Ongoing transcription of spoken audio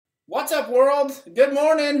What's up, world? Good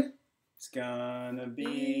morning. It's gonna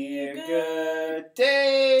be a good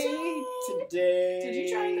day today. Did you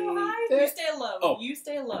try and go high? You stay low. Oh. You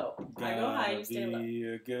stay low. I go high, you stay low. Gonna be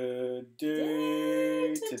a good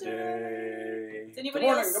day today. Is anybody Good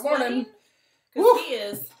morning. else Good morning. sweating? Because he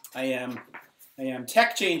is. I am.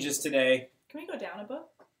 Tech changes today. Can we go down a book?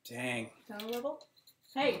 Dang. Down a level?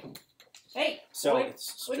 Hey. Hey. So boy,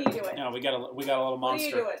 it's, what are you doing? No, we got a little monster.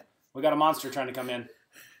 What are you doing? We got a monster trying to come in.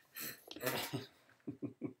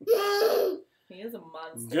 He is a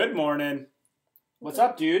monster. Good morning. What's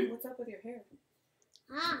up, dude? What's up with your hair?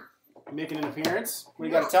 Making an appearance? What do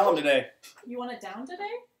you got to tell him today? You want it down today?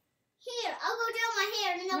 Here, I'll go down my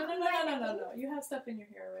hair and then I'll come back. No. You have stuff in your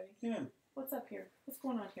hair already. Yeah. What's up here? What's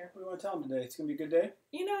going on here? What do you want to tell him today? It's going to be a good day?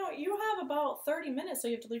 You know, you have about 30 minutes so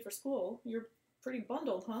you have to leave for school. You're pretty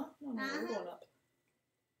bundled, huh? No, we're going up.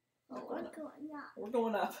 Oh, we're going up. We're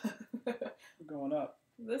going up. We're going up.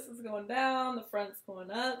 This is going down. The front's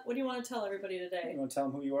going up. What do you want to tell everybody today? You want to tell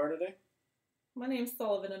them who you are today? My name's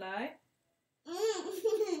Sullivan and I.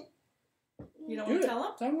 You don't Do want to it. tell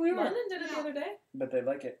them? Tell them who you are. London did it the other day. But they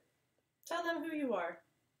like it. Tell them who you are.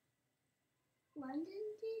 London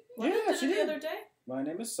did London Yeah, did she it did. the other day. My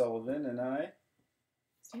name is Sullivan, and I...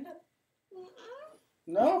 Stand up.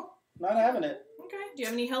 No, not having it. Okay. Do you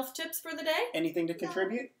have any health tips for the day? Anything to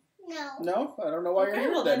contribute? No. No? I don't know why you're Okay,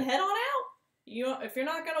 here well then. then head on out. If you're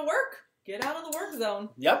not gonna work, get out of the work zone.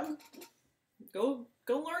 Yep. Go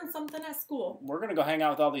learn something at school. We're going to go hang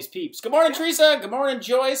out with all these peeps. Good morning, Teresa. Good morning,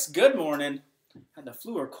 Joyce. Good morning. Had the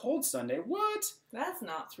flu or cold Sunday. What? That's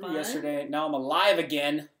not Flu fun. yesterday. Now I'm alive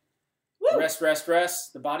again. Woo! Rest.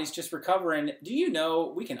 The body's just recovering. Do you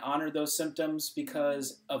know we can honor those symptoms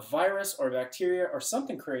because a virus or bacteria or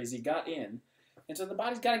something crazy got in, and so the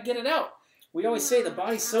body's got to get it out. We always say the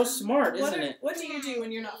body's so smart, isn't it? What do you do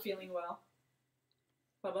when you're not feeling well?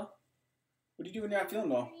 Bubba? What do you do when you're not feeling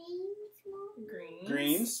well? Greens.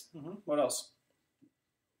 Greens. What else?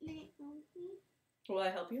 Will I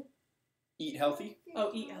help you? Eat healthy.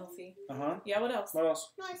 Oh, eat healthy. Uh-huh. Yeah, what else? What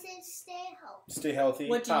else? No, it said stay healthy. Stay healthy.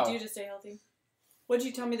 What do How? you do to stay healthy? What did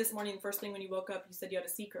you tell me this morning, first thing when you woke up? You said you had a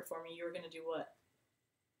secret for me. You were going to do what?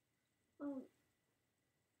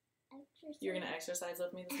 Exercise. You were going to exercise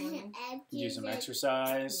with me this morning? Do some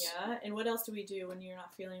exercise. Yeah. And what else do we do when you're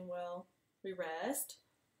not feeling well? We rest.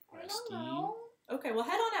 Resting. Okay, well,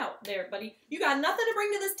 head on out there, buddy. You got nothing to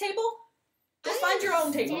bring to this table? Just find your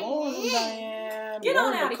own table. Morning, Diane. Get on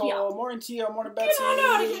Morning, out of Nicole. here. Morning, Tia. Morning, Betsy. Get on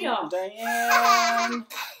out of here. Diane.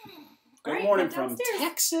 Good Alright, morning head from downstairs.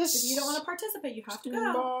 Texas. If you don't want to participate, you have to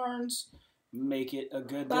Christine go. Barnes. Make it a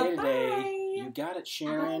good day Bye-bye. today. You got it,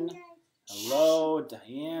 Sharon. Hello,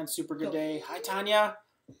 Diane. Super good day. Hi, Tanya.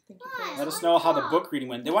 Thank you for Let us know how the book reading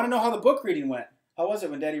went. They want to know how the book reading went. How was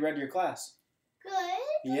it when Daddy read to your class?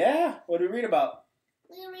 Good. Yeah. What did we read about?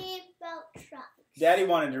 We read about trucks. Daddy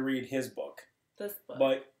wanted to read his book, this book.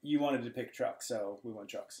 but you wanted to pick trucks, so we went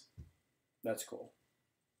trucks. That's cool.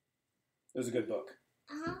 It was a good book.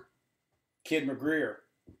 Kid McGreer.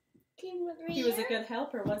 He was a good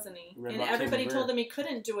helper, wasn't he? Read And about Kid everybody McGreer. told him he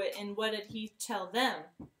couldn't do it, and what did he tell them?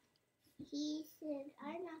 He said,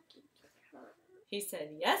 I'm not getting hurt. He said,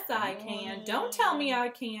 yes, I can. Don't tell me I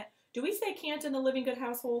can't. Do we say can't in the Livingood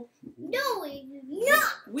household? No, we do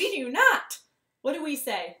not. We do not. What do we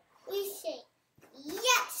say? We say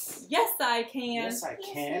yes. Yes, I can. Yes, I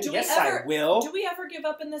can. Do we Yes, ever- I will. Do we ever give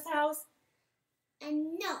up in this house?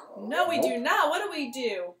 And no. No, we do not. What do we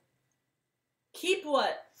do? Keep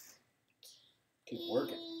what? Keep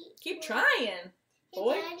working. Keep trying.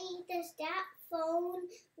 Boy. Hey, Daddy, does that phone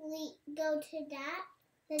go to that?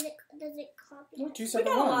 Does it copy? No, two We separate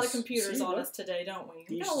got a lot ones. of computers See, on look. us today, don't we?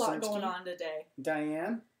 We Each got a lot sends going to you. on today.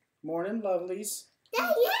 Diane. Morning, lovelies. She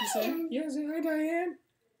said, Diane. yeah, say hi, Diane.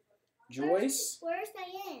 Joyce. Where's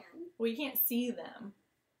Diane? We can't see them.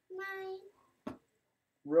 Mine.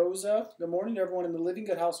 Rosa. Good morning to everyone in the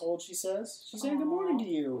Livingood household, she says. She's saying good morning to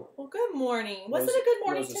you. Well, good morning. Was Rosa- it a good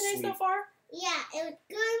morning Rosa's today so sweet. far? Yeah, it was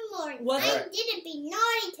good morning. Was I it? didn't be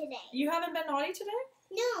naughty today. You haven't been naughty today?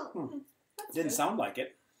 No. That's Didn't good. sound like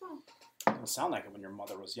it. Hmm. Didn't sound like it when your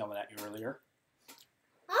mother was yelling at you earlier.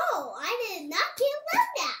 Oh, I did not feel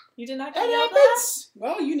that. You did not That get yelled at? happens.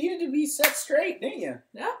 Well, you needed to be set straight, didn't you?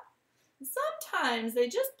 Yeah. Sometimes they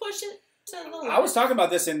just push it to the limit. I was talking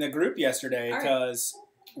about this in the group yesterday All right. because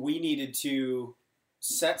we needed to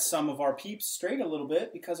set some of our peeps straight a little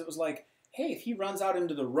bit because it was like, hey, if he runs out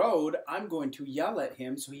into the road, I'm going to yell at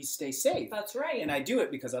him so he stays safe. That's right. And I do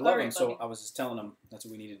it because I All love right, him, so buddy. I was just telling him that's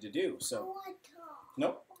what we needed to do. I So, want to.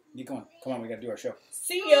 nope, you go on. Come on, we got to do our show.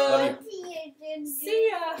 See Love ya. you. See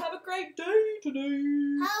ya. Have a great day today.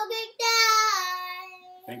 Have a good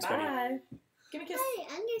day. Thanks, buddy. Bye. Give me a kiss.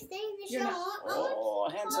 I understand the You're show. not- Oh,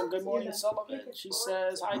 handsome. Good morning, You're not- Sullivan. She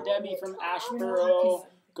says, hi, Debbie from You're not Ashboro.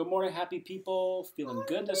 happy. Good morning, happy people. Feeling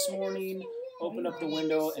good this morning. Open up the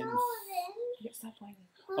window and... Yeah, stop whining.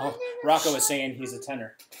 Oh, Rocco is saying he's a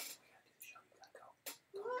tenor.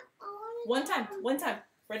 One time.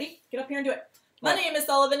 Ready? Get up here and do it. My name is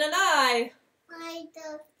Sullivan, and I I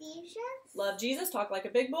love Jesus. love Jesus, talk like a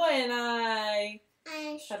big boy, and I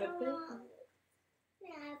I have a big strong.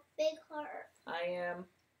 Yeah, big heart. I am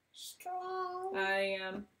Strong.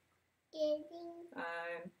 Giving.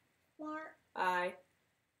 I'm Smart. I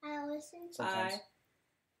listen. Sometimes.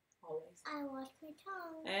 always I wash my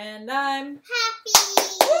tongue. and I'm Happy.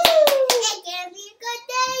 It gave me a good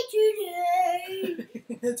day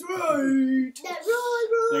today. That's right. That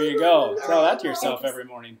roll. There you go. Tell that to yourself every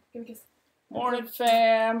morning. Give me a kiss. Morning,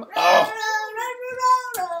 fam. Oh,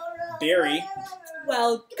 Barry.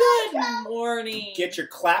 Well, good morning. Get your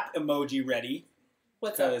clap emoji ready.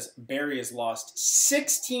 What's up? Because Barry has lost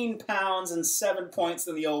 16 pounds and 7 points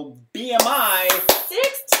in the old BMI.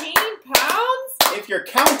 16 pounds? If you're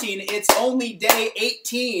counting, it's only day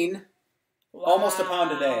 18. Almost a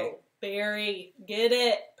pound a day. Barry, get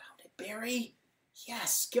it. Barry?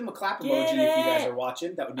 Yes. Give him a clap Get emoji if you guys it. are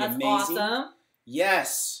watching. That would be That's amazing. awesome.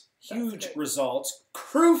 Yes. That's Huge great. results.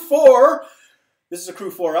 Crew 4. This is a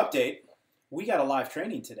Crew 4 update. We got a live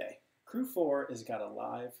training today. Crew 4 has got a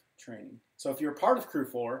live training. So if you're a part of Crew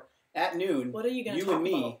 4, at noon, What are you going to you talk and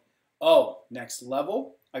me, about? oh, next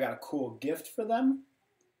level. I got a cool gift for them.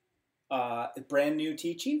 Brand new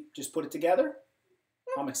teaching. Just put it together.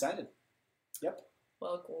 I'm excited. Yep.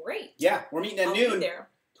 Well, great. Yeah, we're meeting at I'll noon. be there.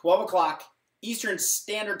 12 o'clock Eastern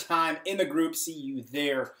Standard Time in the group. See you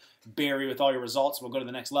there, Barry, with all your results. We'll go to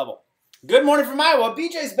the next level. Good morning from Iowa.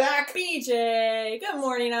 BJ's back. BJ, good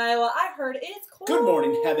morning, Iowa. I heard it's cold. Good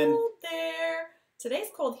morning, heaven. There. Today's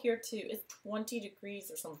cold here too. It's 20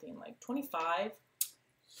 degrees or something, like 25.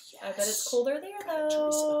 I bet it's colder there though.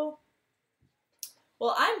 Teresa.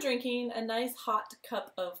 Well, I'm drinking a nice hot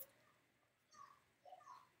cup of.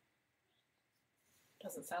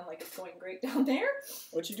 Doesn't sound like it's going great down there.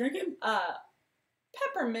 What you drinking?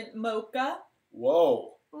 Peppermint mocha.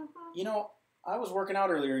 Whoa. Mhm. You know, I was working out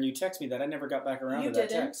earlier and you texted me that. I never got back around You to that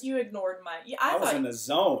didn't. text. You ignored my. I was thought in the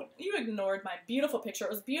zone. you ignored my beautiful picture.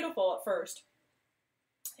 It was beautiful at first,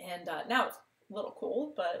 and now it's a little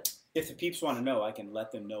cold, but If the peeps want to know, I can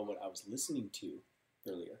let them know what I was listening to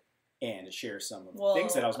earlier and share some of the well,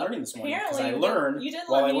 things that I was learning this morning. Because apparently I learn you didn't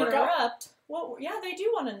while let I me work out. interrupt. Well, yeah, they do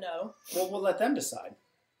want to know. Well, we'll let them decide.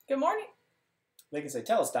 Good morning. They can say,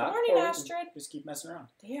 tell us, Doc. Good morning, or we can Astrid. just keep messing around.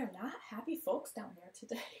 They are not happy folks down there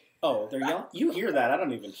today. Oh, they're yelling? You hear that. I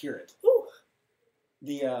don't even hear it. Ooh.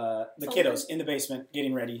 The Something. kiddos in the basement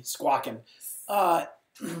getting ready, squawking. What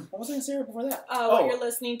was I going to say before that? What you're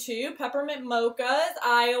listening to, Peppermint Mochas,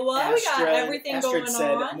 Iowa. We got Astrid- everything Astrid going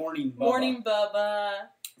said, on. Morning, Bubba. Morning, Bubba.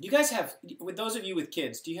 Do you guys have, with those of you with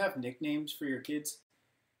kids, do you have nicknames for your kids?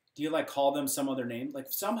 Do you like call them some other name? Like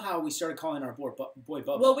somehow we started calling our boy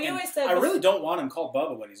Bubba. Well, we And always said I really don't want him called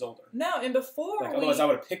Bubba when he's older. No, and before Like otherwise I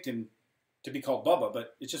would have picked him to be called Bubba,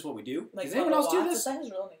 but it's just what we do. like Does anyone Bubba else do Watts. this? Is that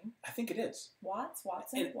his real name? I think it is. Watson?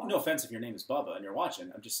 And Watts? no offense if your name is Bubba and you're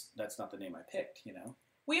watching. That's not the name I picked, you know?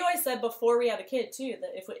 We always said before we had a kid too that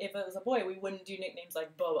if it was a boy, we wouldn't do nicknames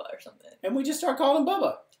like Bubba or something. And we just start calling him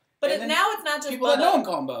Bubba. But And then now it's not just People Bubba. that know him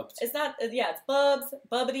call him Bubs. It's not. Yeah, it's Bubs,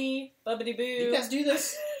 Bubbity, Bubbity Boo. Do you guys do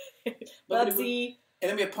this? Bubsy. And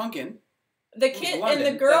then we have Pumpkin. The Who's kid London,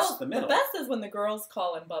 and the girls. that's the The middle. best is when the girls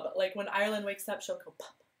call him Bubba. Like when Ireland wakes up, she'll go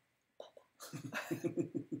Bubba.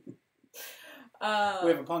 We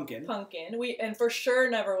have a Pumpkin. Pumpkin. And for sure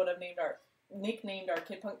never would have nicknamed our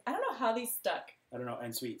kid Pumpkin. I don't know how these stuck. I don't know.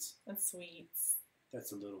 And Sweets. And Sweets. That's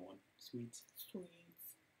the little one. Sweets. Sweets.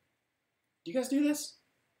 Do you guys do this?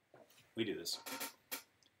 We do this.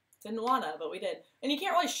 Didn't wanna, but we did. And you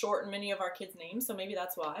can't really shorten many of our kids' names, so maybe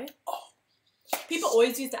that's why. Oh. People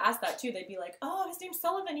always used to ask that too. They'd be like, "Oh, his name's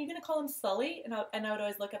Sullivan. Are you gonna call him Sully?" And I would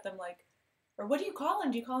always look at them like, "Or what do you call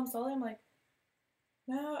him? Do you call him Sully?" I'm like,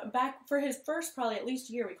 "No." Back for his first probably at least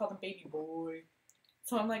year, we called him Baby Boy.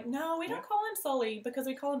 So I'm like, "No, we don't call him Sully because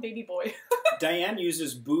we call him Baby Boy." Diane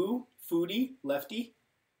uses Boo, Foodie, Lefty.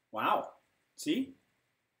 Wow. See?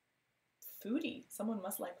 Foodie. Someone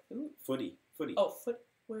must like food. Footy. Oh, foot.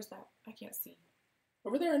 Where's that? I can't see.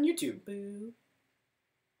 Over there on YouTube. Boo.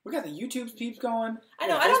 We got the YouTube peeps going. I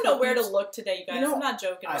know. We I got don't know Facebook where to peeps. look today, you guys. You know, I'm not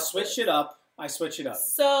joking. I about switched this. it up.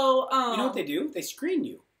 So, You know what they do? They screen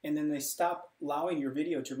you, and then they stop allowing your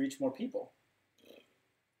video to reach more people.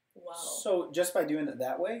 Wow. So just by doing it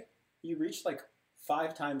that way, you reach like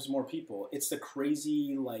 5 times more people. It's the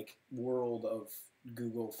crazy like world of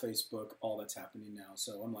Google, Facebook, all that's happening now.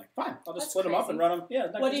 So I'm like, fine, I'll just That's split them up crazy. and run them. Yeah.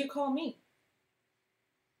 What do you call me?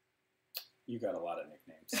 You got a lot of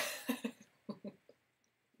nicknames.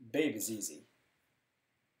 Babe is easy.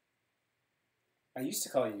 I used to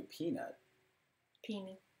call you Peanut.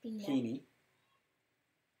 Peony. Peony.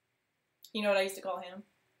 You know what I used to call him?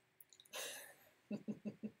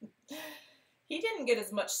 He didn't get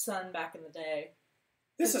as much sun back in the day.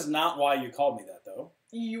 This is not why you called me that, though.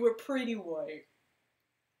 You were pretty white.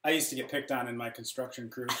 I used to get picked on in my construction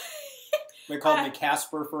crew. They called me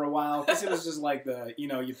Casper for a while because it was just like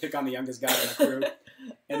you pick on the youngest guy in the crew.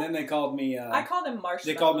 And then they called me... I called him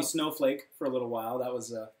Marshmallow. They called me Snowflake for a little while. That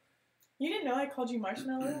was... You didn't know I called you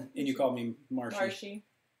Marshmallow? And you called me Marshy. Marshy.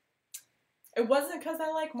 It wasn't because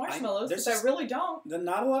I like marshmallows, because I really don't. There's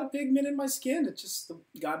not a lot of pigment in my skin. It's just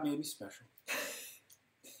God made me special.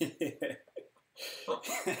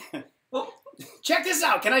 Check this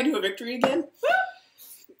out. Can I do a victory again?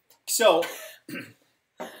 So,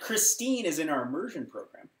 Christine is in our immersion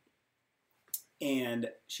program. And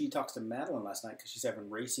she talks to Madeline last night because she's having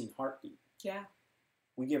racing heartbeat. Yeah.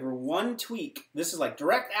 We give her one tweak. This is like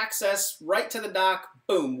direct access, right to the doc.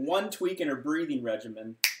 Boom. One tweak in her breathing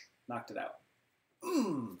regimen. Knocked it out.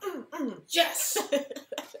 Yes!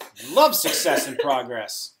 Love success and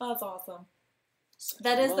progress. That's awesome.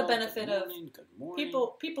 That is the benefit of good morning.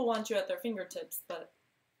 people want you at their fingertips, but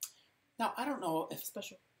now I don't know if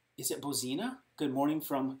special. Is it Bozina? Good morning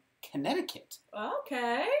from Connecticut.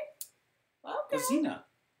 Okay. Bozina,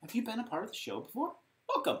 have you been a part of the show before?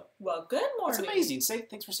 Welcome. Well, good morning. It's amazing.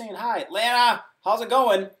 Thanks for saying hi. Atlanta, how's it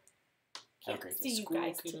going? Can't see you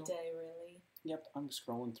guys today, really. Yep, I'm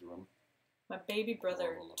scrolling through them. My baby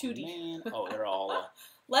brother, Tootie. Man. Oh, they're all...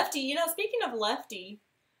 Lefty. Speaking of lefty,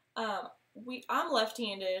 I'm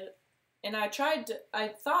left-handed, and I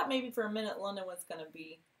thought maybe for a minute London was going to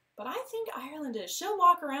be, but I think Ireland is. She'll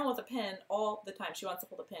walk around with a pen all the time. She wants to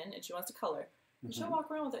hold a pen, and she wants to color. And she'll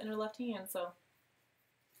walk around with it in her left hand, so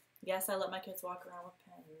yes, I let my kids walk around with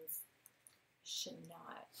pens. Should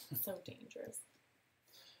not. So dangerous.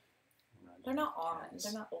 They're not on.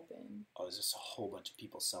 They're not open. Oh, there's just a whole bunch of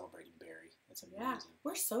people celebrating Barry. That's amazing. Yeah,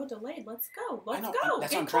 we're so delayed. Let's go. Let's go.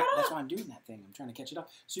 That's why I'm doing that thing. I'm trying to catch it up.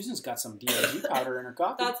 Susan's got some DRG powder in her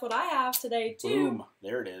coffee. That's what I have today, too. Boom.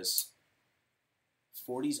 There it is.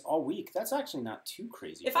 40s all week. That's actually not too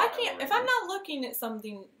crazy. If I'm not looking at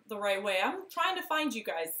something the right way, I'm trying to find you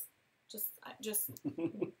guys.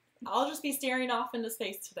 I'll just be staring off into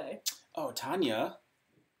space today. Oh, Tanya,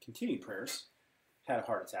 continued prayers. Had a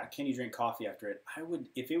heart attack. Can you drink coffee after it? I would,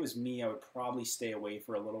 if it was me, I would probably stay away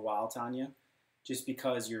for a little while, Tanya, just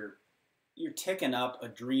because you're ticking up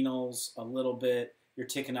adrenals a little bit. You're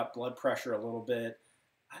ticking up blood pressure a little bit.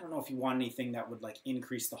 I don't know if you want anything that would like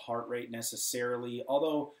increase the heart rate necessarily.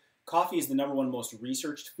 Although coffee is the number one most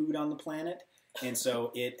researched food on the planet, and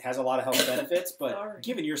so it has a lot of health benefits. But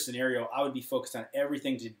given your scenario, I would be focused on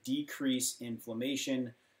everything to decrease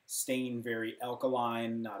inflammation. Staying very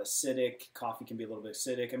alkaline, not acidic. Coffee can be a little bit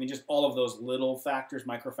acidic. I mean, just all of those little factors,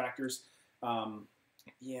 micro factors. Probably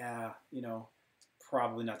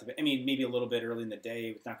not the. I mean, maybe a little bit early in the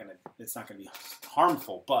day. It's not gonna be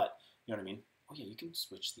harmful, but you know what I mean. Oh yeah, you can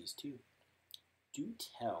switch these too. Do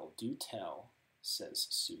tell, says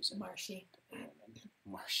Susan. Marshy.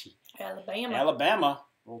 Alabama. Alabama.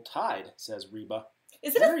 Roll Tide, says Reba.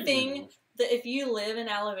 Is it a thing that if you live in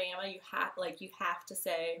Alabama, you have to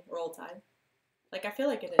say Roll Tide? Like, I feel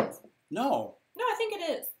like it is. No, I think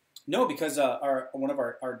it is. No, because one of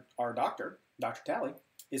our doctor, Dr. Talley,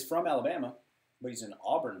 is from Alabama, but he's an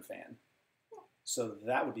Auburn fan. So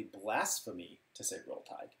that would be blasphemy to say Roll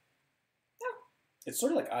Tide. Oh. It's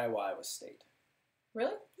sort of like Iowa State.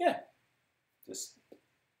 Really? Yeah.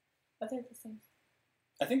 I think the same.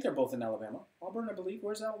 I think they're both in Alabama. Auburn, I believe.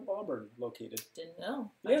 Where's Auburn located? Didn't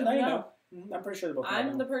know. Yeah, now you know. I'm pretty sure they're both in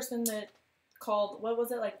Alabama. I'm the person that called, what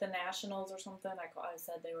was it, like the Nationals or something? I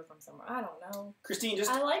said they were from somewhere. I don't know. Christine,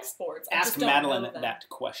 just I like sports. ask Madeline that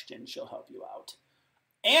question. She'll help you out.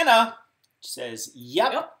 Anna says,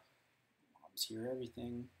 yep. Mom's hear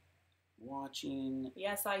everything. Watching.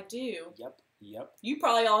 Yes, I do. Yep. You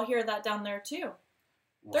probably all hear that down there, too.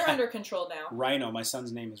 They're under control now. Rhino. My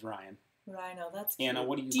son's name is Ryan. Rhino, that's cute. Anna,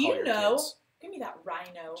 what do you call your kids? Give me that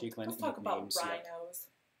rhino. Jake, Let's talk about rhinos.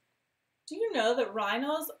 Yep. Do you know that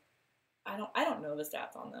rhinos, I don't know the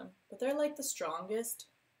stats on them, but they're like the strongest,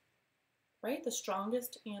 right? The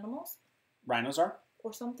strongest animals. Rhinos are?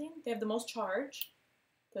 Or something. They have the most charge.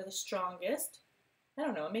 They're the strongest. I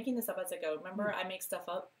don't know. I'm making this up as I go. Remember, I make stuff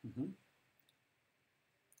up. Mm-hmm. Are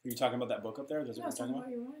you talking about that book up there? That's what you're talking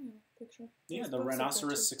about? Your rhino picture. Yeah, the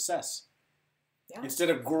Rhinoceros Success. Yeah. Instead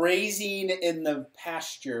of grazing in the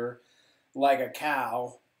pasture like a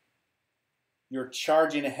cow, you're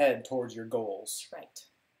charging ahead towards your goals. Right.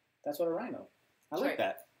 That's what a rhino. I That's like right.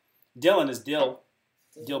 that. Dylan is Dill.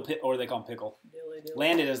 Dill Pit, or they call him Pickle. Dilly.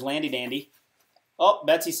 Landed as Landy Dandy. Oh,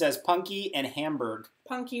 Betsy says Punky and Hamburg.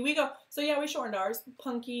 Punky. We go. So yeah, we shortened ours.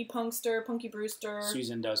 Punky, Punkster, Punky Brewster.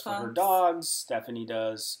 Susan does for her Punks. dogs. Stephanie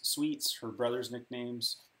does Sweets, her brother's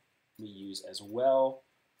nicknames. We use as well.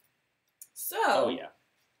 So. Oh, yeah.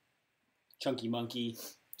 Chunky Monkey.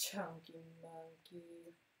 Chunky Monkey.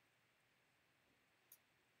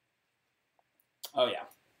 Oh, yeah.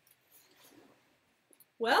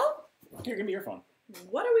 Well, Here, give me your phone.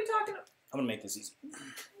 what are we talking about? I'm going to make this easy.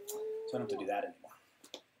 So I don't have to do that anymore.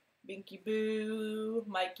 Binky Boo,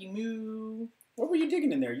 Mikey Moo. What were you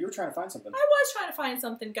digging in there? You were trying to find something. I was trying to find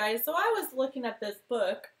something, guys. So I was looking at this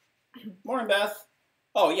book. Morning, Beth.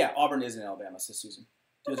 Oh, yeah. Auburn is in Alabama, says Susan.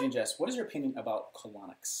 Dilgy and Jess, what is your opinion about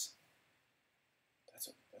colonics? That's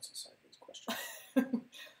a sideways question.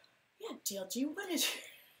 Yeah, DLG, what is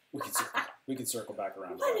We can circle back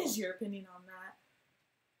around. what is your opinion on that?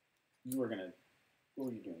 What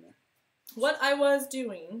were you doing there? What I was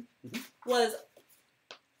doing was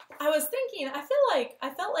I was thinking, I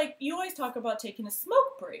felt like you always talk about taking a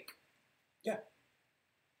smoke break. Yeah.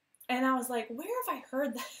 And I was like, where have I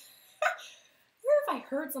heard that? Where have I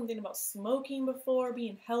heard something about smoking before,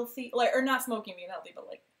 being healthy? Like, or not smoking, being healthy, but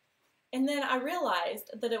like. And then I realized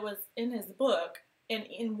that it was in his book, and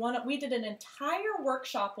we did an entire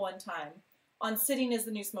workshop one time on sitting is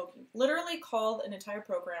the new smoking. Literally called an entire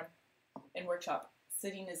program and workshop,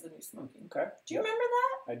 sitting is the new smoking. Okay. Do you remember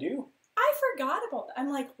that? I do. I forgot about that. I'm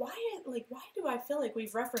like, why do I feel like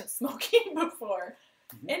we've referenced smoking before?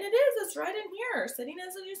 Mm-hmm. And it's right in here. Sitting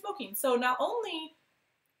is the new smoking. So not only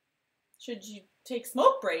should you take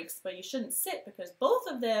smoke breaks, but you shouldn't sit because both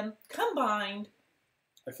of them combined.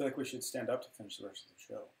 I feel like we should stand up to finish the rest of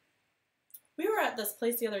the show. We were at this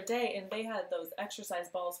place the other day and they had those exercise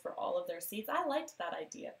balls for all of their seats. I liked that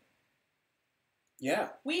idea. Yeah.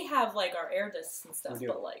 We have like our air discs and stuff, We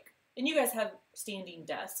do. but like, and you guys have standing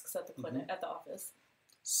desks at the clinic, at the office.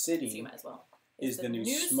 Sitting So you might as well. is the new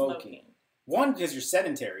smoking. One, because you're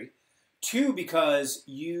sedentary. Two, because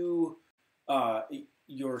your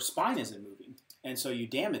spine isn't moving, and so you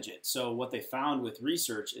damage it. So what they found with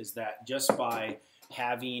research is that just by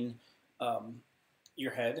having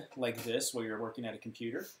your head like this, while you're working at a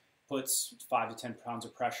computer, puts 5 to 10 pounds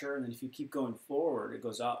of pressure, and then if you keep going forward, it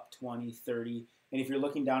goes up 20, 30. And if you're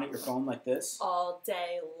looking down at your phone like this, all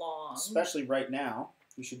day long, especially right now,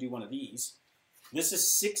 you should do one of these. This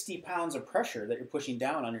is 60 pounds of pressure that you're pushing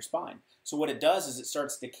down on your spine. So what it does is it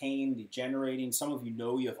starts decaying, degenerating. Some of you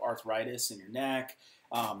know you have arthritis in your neck.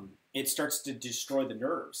 It starts to destroy the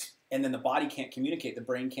nerves. And then the body can't communicate. The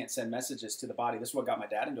brain can't send messages to the body. This is what got my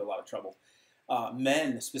dad into a lot of trouble.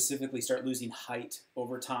 Men specifically start losing height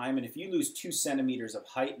over time. And if you lose 2 centimeters of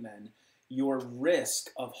height, men, your risk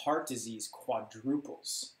of heart disease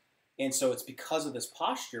quadruples. And so it's because of this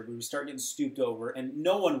posture where we start getting stooped over, and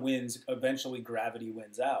no one wins. Eventually, gravity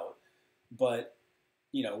wins out. But,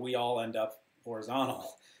 we all end up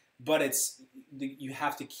horizontal. But you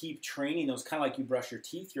have to keep training those, kind of like you brush your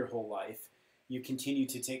teeth your whole life. You continue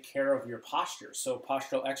to take care of your posture. So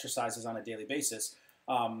postural exercises on a daily basis.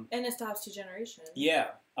 and it stops degeneration. Yeah.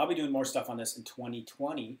 I'll be doing more stuff on this in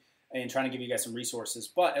 2020. And trying to give you guys some resources.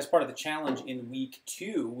 But as part of the challenge in week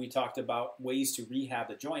 2, we talked about ways to rehab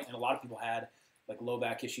the joint. And a lot of people had like low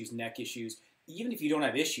back issues, neck issues. Even if you don't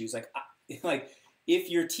have issues, like if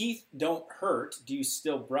your teeth don't hurt, do you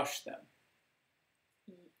still brush them?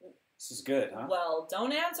 This is good, huh? Well,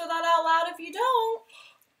 don't answer that out loud if you don't.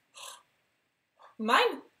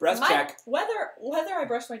 Breath check. Whether I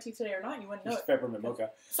brushed my teeth today or not, you wouldn't know it. Peppermint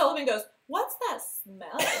mocha. Sullivan goes, "What's that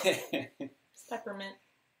smell?" It's peppermint.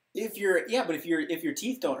 But if your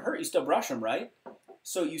teeth don't hurt, you still brush them, right?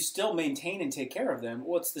 So you still maintain and take care of them.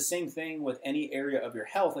 Well, it's the same thing with any area of your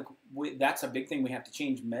health. Like that's a big thing we have to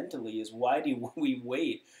change mentally. Is why do we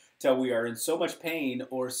wait till we are in so much pain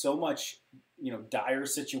or so much, dire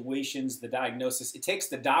situations? The diagnosis. It takes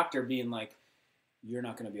the doctor being like, "You're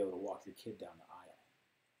not going to be able to walk your kid down the aisle,"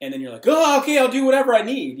 and then you're like, "Oh, okay, I'll do whatever I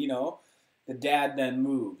need." The dad then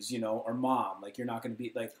moves, or mom. Like, you're not going to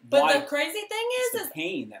be like. But why? the crazy thing It's the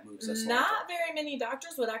pain that moves us. not very many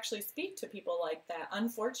doctors would actually speak to people like that.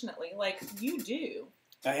 Unfortunately, like you do.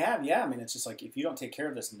 I have, yeah. I mean, it's just like if you don't take care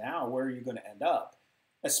of this now, where are you going to end up?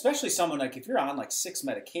 Especially someone like if you're on like 6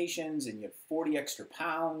 medications and you have 40 extra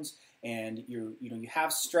pounds and you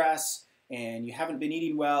have stress and you haven't been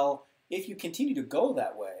eating well. If you continue to go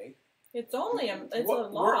that way, It's a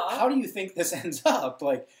law. How do you think this ends up?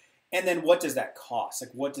 Like, And then what does that cost?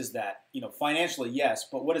 Like, what does that, financially, yes,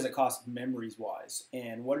 but what does it cost memories-wise?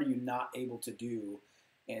 And what are you not able to do?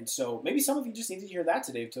 And so maybe some of you just need to hear that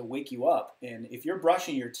today to wake you up. And if you're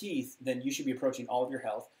brushing your teeth, then you should be approaching all of your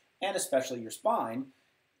health, and especially your spine,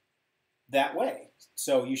 that way.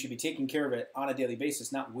 So you should be taking care of it on a daily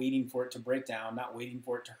basis, not waiting for it to break down, not waiting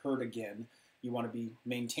for it to hurt again. You want to be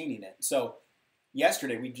maintaining it. So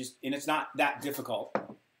yesterday, and it's not that difficult.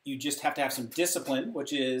 You just have to have some discipline,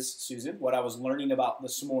 which is, Susan, what I was learning about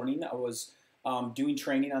this morning. I was doing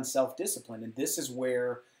training on self-discipline, and this is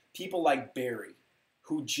where people like Barry,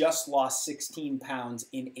 who just lost 16 pounds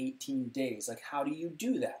in 18 days, like, how do you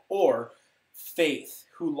do that? Or Faith,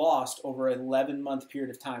 who lost over an 11-month period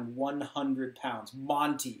of time 100 pounds.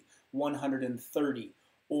 Monty, 130.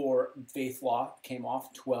 Or Faith Law came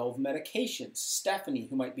off 12 medications. Stephanie,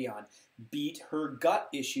 who might be on, beat her gut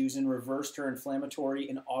issues and reversed her inflammatory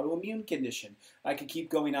and autoimmune condition. I could keep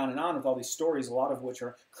going on and on with all these stories, a lot of which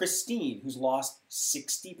are Christine, who's lost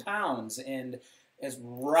 60 pounds and has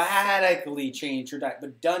radically changed her diet,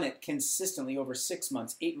 but done it consistently over 6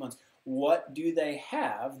 months, 8 months. What do they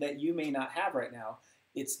have that you may not have right now?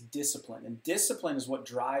 It's discipline. And discipline is what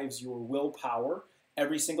drives your willpower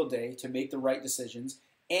every single day to make the right decisions.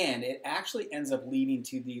 And it actually ends up leading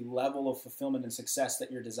to the level of fulfillment and success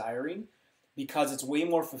that you're desiring, because it's way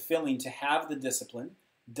more fulfilling to have the discipline,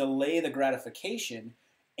 delay the gratification,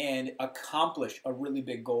 and accomplish a really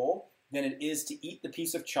big goal than it is to eat the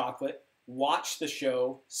piece of chocolate, watch the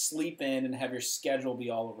show, sleep in, and have your schedule be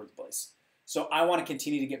all over the place. So I want to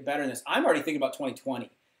continue to get better in this. I'm already thinking about 2020.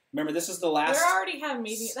 Remember, this is the last... We're already having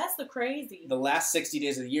meetings. That's the crazy. The last 60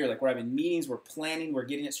 days of the year. Like, we're having meetings, we're planning, we're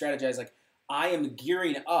getting it strategized. Like, I am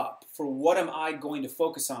gearing up for what am I going to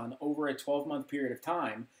focus on over a 12-month period of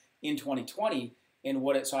time in 2020. And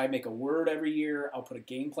so I make a word every year. I'll put a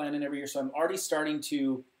game plan in every year. So I'm already starting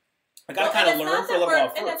to... I got to kind of learn for a little while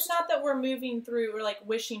first. And it's not that we're moving through, we're like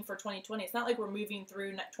wishing for 2020. It's not like we're moving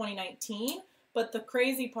through 2019. But the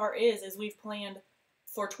crazy part is we've planned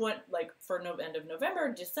for end of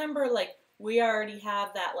November, December. Like, we already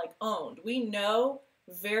have that like owned. We know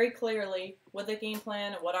very clearly what the game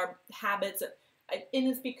plan and what our habits. And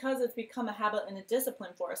it's because it's become a habit and a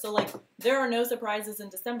discipline for us. So like, there are no surprises in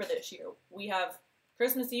December this year. We have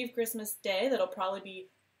Christmas Eve, Christmas Day that'll probably be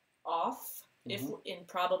off, and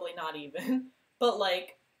probably not even. But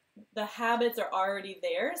like, the habits are already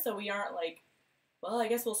there, so we aren't like, well, I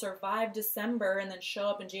guess we'll survive December and then show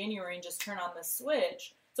up in January and just turn on the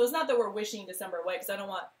switch. So it's not that we're wishing December away, because I don't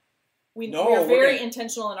want... We're very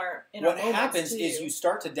intentional in our What happens is you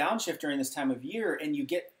start to downshift during this time of year, and you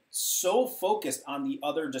get so focused on the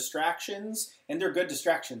other distractions, and they're good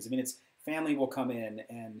distractions. I mean, it's family will come in,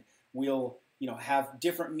 and we'll have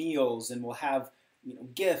different meals, and we'll have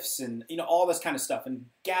gifts, and all this kind of stuff, and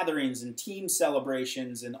gatherings, and team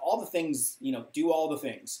celebrations, and all the things. Do all the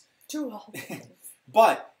things. Do all the things.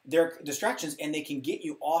 But they're distractions, and they can get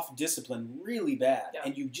you off discipline really bad. Yeah.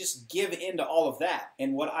 And you just give in to all of that.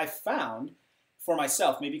 And what I found for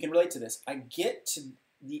myself, maybe you can relate to this, I get to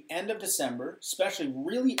the end of December, especially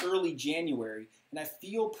really early January, and I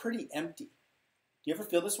feel pretty empty. Do you ever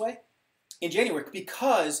feel this way? In January,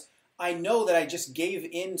 because I know that I just gave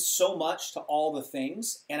in so much to all the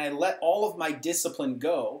things, and I let all of my discipline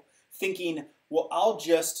go, thinking, well, I'll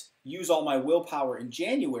just use all my willpower in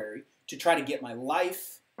January to try to get my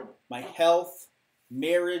life, my health,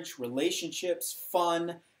 marriage, relationships,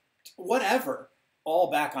 fun, whatever,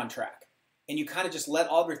 all back on track. And you kind of just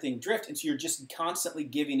let everything drift, and so you're just constantly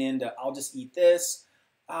giving in to, I'll just eat this,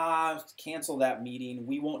 cancel that meeting,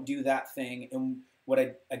 we won't do that thing. And what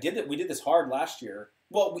I did, that we did this hard last year.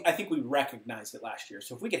 Well, I think we recognized it last year.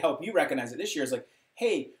 So if we could help you recognize it this year, it's like,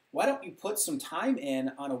 hey, why don't you put some time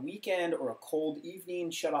in on a weekend or a cold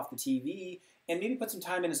evening, shut off the TV, and maybe put some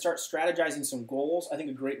time in and start strategizing some goals. I think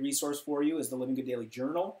a great resource for you is the Livingood Daily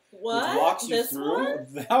Journal, which walks you through.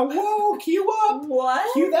 Whoa, cue up.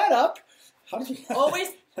 What? Cue that up. How did you always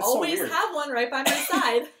so have one right by my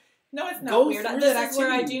side. No, it's not weird. This is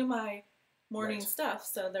where I do my morning stuff.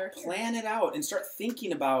 So they're plan it out and start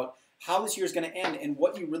thinking about how this year is going to end and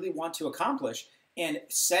what you really want to accomplish. And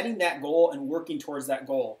setting that goal and working towards that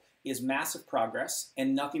goal is massive progress,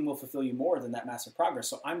 and nothing will fulfill you more than that massive progress.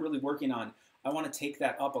 So I'm really working on, I want to take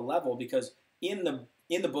that up a level, because in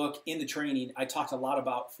the book, in the training, I talked a lot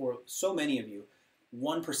about, for so many of you,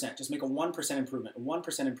 1%. Just make a 1% improvement, a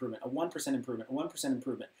 1% improvement, a 1% improvement, a 1%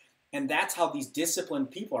 improvement. And that's how these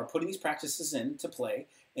disciplined people are putting these practices into play,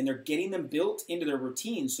 and they're getting them built into their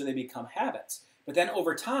routines so they become habits. But then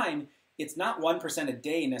over time, it's not 1% a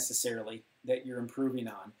day necessarily that you're improving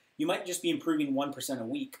on. You might just be improving 1% a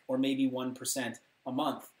week, or maybe 1% a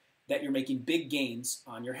month. that you're making big gains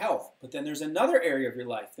on your health. But then there's another area of your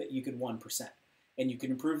life that you could 1%, and you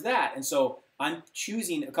can improve that. And so I'm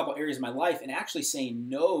choosing a couple areas of my life and actually saying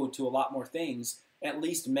no to a lot more things, at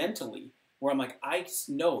least mentally, where I'm like,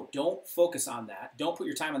 no, don't focus on that. Don't put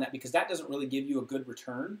your time on that, because that doesn't really give you a good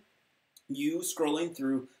return. You scrolling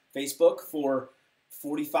through Facebook for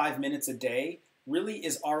 45 minutes a day really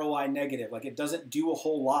is ROI negative. Like, it doesn't do a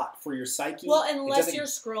whole lot for your psyche. Well, unless you're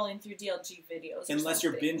scrolling through DLG videos. Unless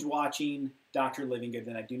you're binge watching Dr. Livingood,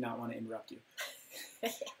 then I do not want to interrupt you.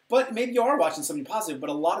 But maybe you are watching something positive, but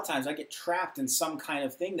a lot of times I get trapped in some kind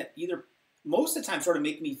of thing that either, most of the time, sort of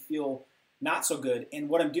make me feel not so good. And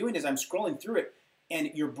what I'm doing is I'm scrolling through it, and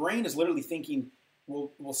your brain is literally thinking,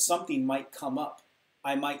 well, something might come up.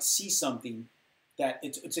 I might see something that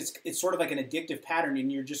it's sort of like an addictive pattern,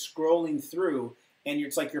 and you're just scrolling through, and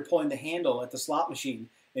it's like you're pulling the handle at the slot machine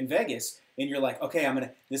in Vegas, and you're like, okay,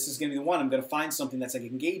 this is gonna be the one. I'm gonna find something that's like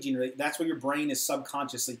engaging. That's what your brain is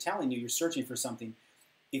subconsciously telling you. You're searching for something.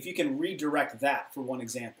 If you can redirect that, for one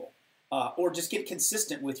example, or just get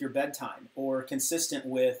consistent with your bedtime, or consistent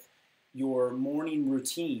with your morning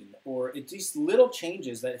routine, or these little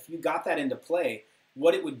changes that if you got that into play,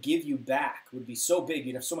 what it would give you back would be so big.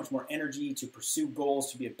 You'd have so much more energy to pursue goals,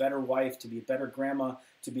 to be a better wife, to be a better grandma,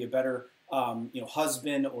 to be a better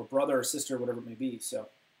husband or brother or sister, whatever it may be. So,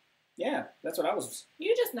 yeah, that's what I was.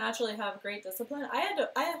 You just naturally have great discipline. I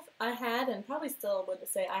had, and probably still would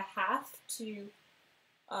say, I have to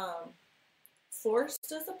force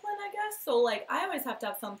discipline, I guess. So, like, I always have to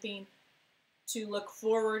have something to look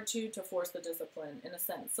forward to force the discipline, in a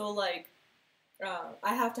sense. So, like,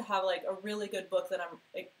 I have to have, like, a really good book that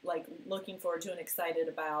I'm, like, looking forward to and excited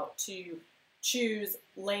about, to choose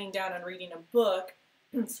laying down and reading a book,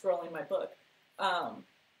 scrolling my book,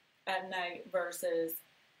 at night versus,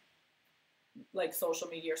 like, social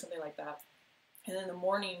media or something like that. And then the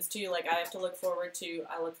mornings, too, like, I look forward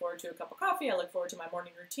to a cup of coffee, I look forward to my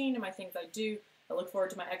morning routine and my things I do, I look forward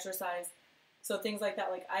to my exercise. So things like that,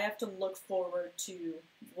 like, I have to look forward to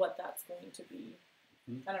what that's going to be.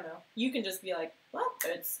 I don't know. You can just be like, well,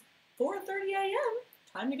 it's 4:30 a.m.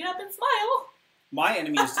 Time to get up and smile. My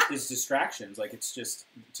enemy is distractions. Like, it's just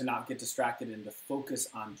to not get distracted and to focus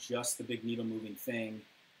on just the big needle-moving thing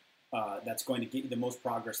that's going to get you the most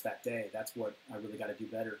progress that day. That's what I really got to do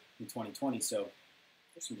better in 2020. So,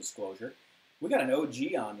 there's some disclosure. We got an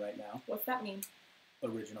OG on right now. What's that mean?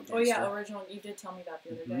 Original gangster. Oh, yeah, original. You did tell me that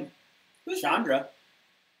the other day. Who's Chandra. that?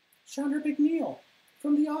 Chandra McNeil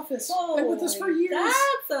from The Office. Oh, been with us for years.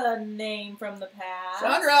 That's a name from the past.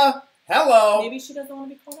 Chandra, hello. Maybe she doesn't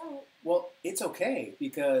want to be called out. Well, it's okay,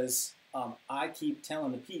 because I keep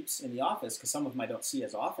telling the peeps in the office, because some of them I don't see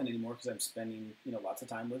as often anymore because I'm spending lots of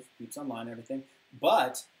time with peeps online and everything.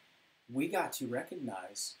 But we got to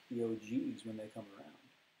recognize the OGs when they come around.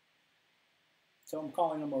 So I'm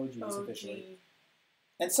calling them OGs officially.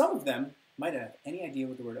 And some of them might have any idea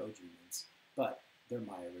what the word OG means, but they're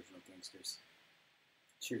my original gangsters.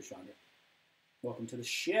 Cheers, Chandra. Welcome to the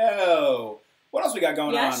show. What else we got going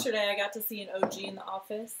on? Yesterday I got to see an OG in the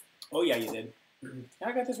office. Oh, yeah, you did.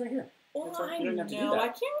 I got this right here. Well, right. I You don't have to do know. that. I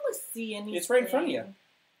can't really see anything. It's right in front of you.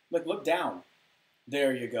 Look down.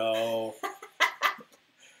 There you go.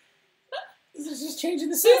 This is just changing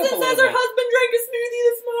the setup Susan a little says her bit. husband drank a smoothie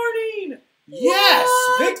this morning. Yes!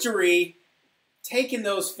 What? Victory! Taking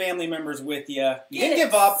those family members with you. You Get didn't it,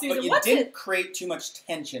 give up, Susan. but you What's didn't it? create too much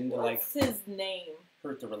tension to, What's his name?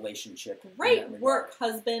 hurt the relationship. Great work,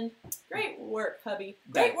 husband. Great work, hubby.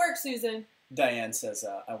 Great work, Susan. Diane says,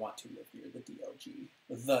 I want to live near the DLG.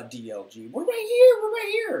 The DLG. We're right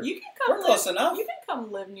here. You can come. We're close enough. You can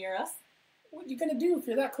come live near us. What are you going to do if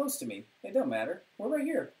you're that close to me? It don't matter. We're right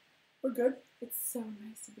here. We're good. It's so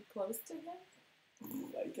nice to be close to him. You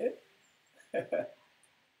like it?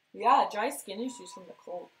 Yeah, dry skin issues from the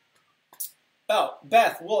cold. Oh,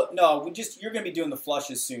 Beth, you're going to be doing the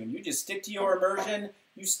flushes soon. You just stick to your immersion.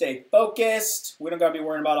 You stay focused. We don't got to be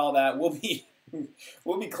worrying about all that.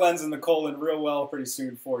 We'll be cleansing the colon real well pretty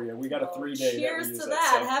soon for you. We got a 3-day. Cheers to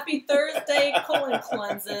that. So. Happy Thursday, colon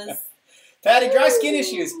cleanses. Patty, dry skin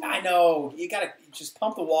issues. I know. You got to just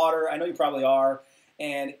pump the water. I know you probably are.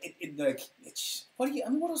 And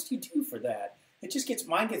what else do you do for that?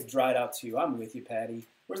 Mine gets dried out too. I'm with you, Patty.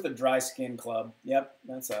 Where's the dry skin club? Yep,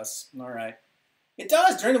 that's us. All right. It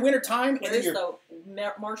does during the winter time. Where's the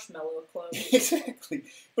marshmallow club? Exactly.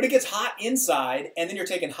 But it gets hot inside, and then you're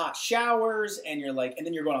taking hot showers, and and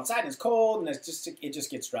then you're going outside and it's cold, and it just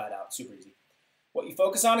gets dried out super easy. What you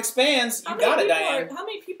focus on expands. You got it, Diane. How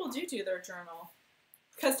many people do their journal?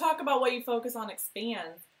 Because talk about what you focus on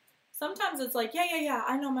expands. Sometimes it's like, yeah,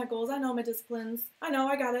 I know my goals, I know my disciplines, I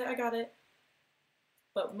got it.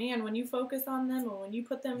 But man, when you focus on them and when you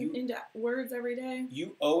put them into words every day.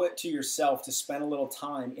 You owe it to yourself to spend a little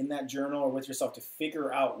time in that journal or with yourself to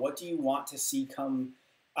figure out what do you want to see come,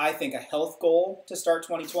 I think, a health goal to start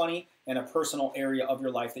 2020 and a personal area of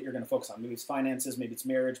your life that you're going to focus on. Maybe it's finances, maybe it's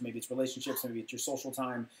marriage, maybe it's relationships, maybe it's your social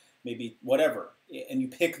time, maybe whatever. And you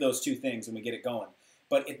pick those two things and we get it going.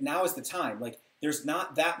 But now is the time. Like, there's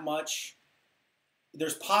not that much...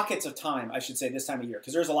 There's pockets of time, I should say, this time of year,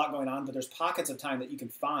 because there's a lot going on, but there's pockets of time that you can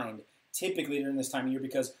find typically during this time of year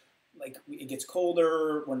because, like, it gets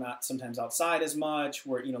colder, we're not sometimes outside as much,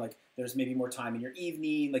 where, you know, like, there's maybe more time in your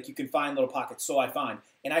evening, like, you can find little pockets, so I find.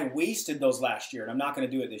 And I wasted those last year, and I'm not going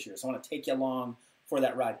to do it this year, so I want to take you along for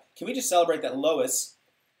that ride. Can we just celebrate that Lois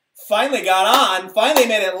finally got on, finally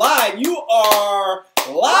made it live? You are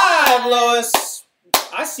live, Lois!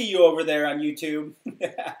 I see you over there on YouTube.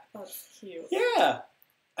 That's cute. Yeah.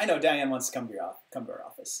 I know Diane wants to come to our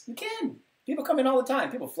office. You can. People come in all the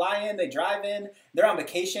time. People fly in, they drive in, they're on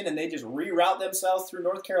vacation, and they just reroute themselves through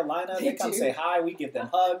North Carolina. They come say hi. We give them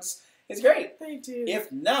hugs. It's great. They do.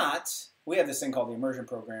 If not, we have this thing called the Immersion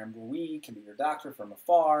Program where we can be your doctor from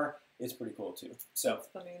afar. It's pretty cool, too. So, that's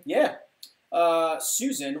funny. Yeah.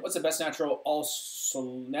 Susan, what's the best natural all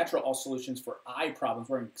solutions for eye problems?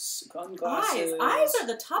 Wearing sunglasses. Eyes are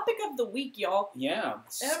the topic of the week, y'all. Yeah.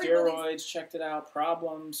 Steroids, checked it out.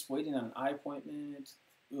 Problems, waiting on an eye appointment.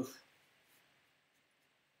 Oof.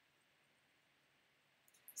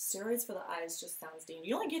 Steroids for the eyes just sounds dangerous.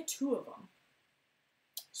 You only get 2 of them.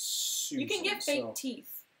 Susan, you can get fake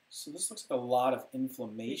teeth. So this looks like a lot of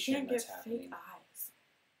inflammation you can't that's get happening. fake eyes.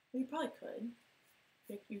 Well, you probably could.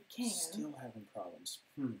 You can. Still having problems.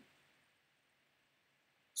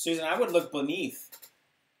 Susan, I would look beneath.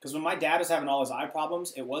 Because when my dad was having all his eye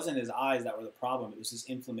problems, it wasn't his eyes that were the problem. It was his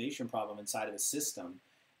inflammation problem inside of his system.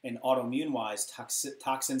 And autoimmune-wise,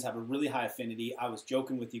 toxins have a really high affinity. I was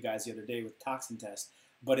joking with you guys the other day with toxin test.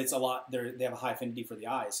 But it's a lot. They have a high affinity for the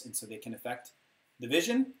eyes. And so they can affect the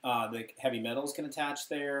vision. The heavy metals can attach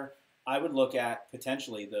there. I would look at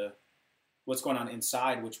potentially what's going on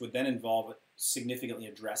inside, which would then involve significantly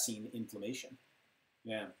addressing inflammation.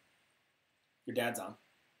 Yeah. Your dad's on.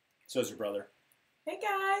 So is your brother. Hey,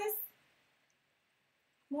 guys.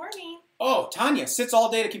 Morning. Oh, Tanya sits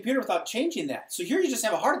all day at a computer without changing that. So here you just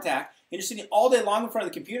have a heart attack, and you're sitting all day long in front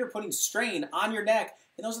of the computer putting strain on your neck,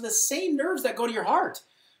 and those are the same nerves that go to your heart.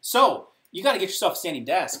 So you got to get yourself a standing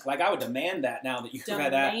desk. Like, I would demand that now that you've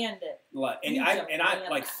had that. Demand it. And I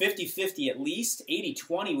like 50-50 at least.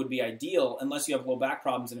 80-20 would be ideal unless you have low back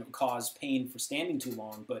problems and it would cause pain for standing too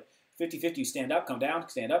long. But 50-50, you stand up, come down,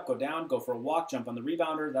 stand up, go down, go for a walk, jump on the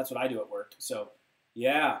rebounder. That's what I do at work. So,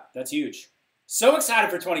 yeah, that's huge. So excited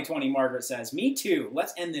for 2020, Margaret says. Me too.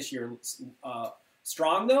 Let's end this year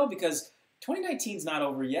strong, though, because 2019's not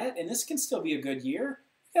over yet, and this can still be a good year.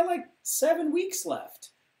 We got like 7 weeks left,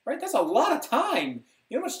 right? That's a lot of time.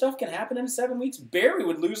 You know how much stuff can happen in 7 weeks? Barry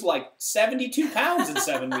would lose like 72 pounds in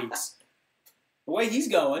 7 weeks. The way he's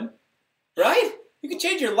going, right? You can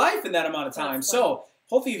change your life in that amount of time. So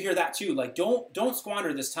hopefully you hear that too. Like, don't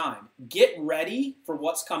squander this time. Get ready for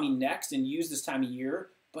what's coming next and use this time of year,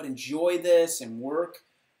 but enjoy this and work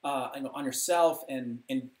on yourself and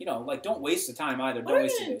you know, like, don't waste the time either. Don't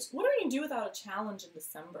waste your days. What are we gonna do without a challenge in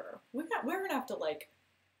December? We're gonna have to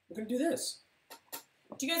we're gonna do this.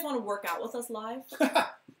 Do you guys want to work out with us live?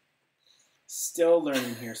 Still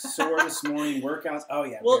learning here. Sore this morning, workouts. Oh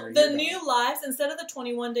yeah. Well, Barry, the new lives, instead of the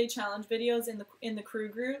 21-day challenge videos in the crew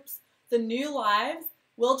groups, the new lives,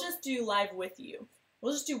 we'll just do live with you.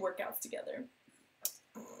 We'll just do workouts together.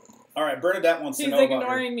 All right, Bernadette wants to know He's about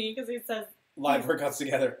ignoring me because he says live workouts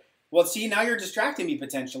together. Well, see, now you're distracting me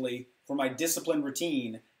potentially for my disciplined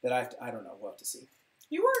routine that I don't know. We'll have to see.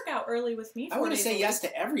 You work out early with me. I want to say yes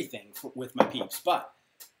to everything with my peeps, but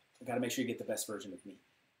I got to make sure you get the best version of me.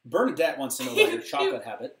 Bernadette wants to know about your chocolate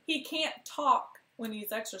habit. He can't talk when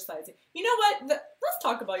he's exercising. You know what? Let's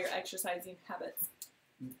talk about your exercising habits.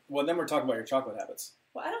 Well, then we're talking about your chocolate habits.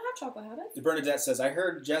 Well, I don't have chocolate habits. Bernadette says, I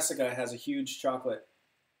heard Jessica has a huge chocolate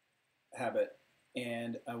habit,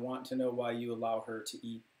 and I want to know why you allow her to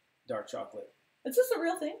eat dark chocolate. Is this a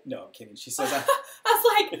real thing? No, I'm kidding. She says, I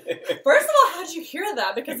was like, first of all, how'd you hear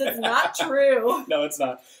that? Because it's not true. No, it's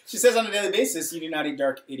not. She says on a daily basis, you do not eat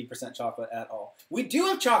dark 80% chocolate at all. We do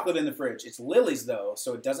have chocolate in the fridge. It's Lily's, though,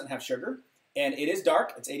 so it doesn't have sugar. And it is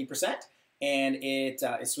dark. It's 80%. And it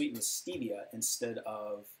is sweetened with stevia instead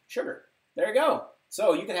of sugar. There you go.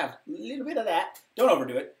 So you can have a little bit of that. Don't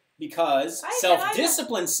overdo it. Because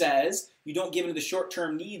self-discipline says you don't give into the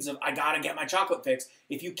short-term needs of, I got to get my chocolate fix.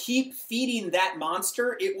 If you keep feeding that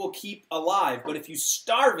monster, it will keep alive. But if you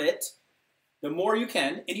starve it, the more you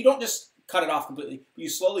can, and you don't just cut it off completely. You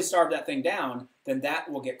slowly starve that thing down, then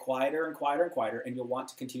that will get quieter and quieter and quieter, and you'll want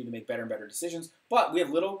to continue to make better and better decisions. But we have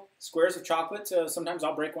little squares of chocolate. Sometimes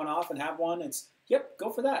I'll break one off and have one. Yep, go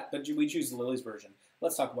for that. But we choose Lily's version.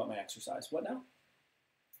 Let's talk about my exercise. What now?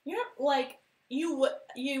 You know, like, you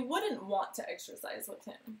wouldn't want to exercise with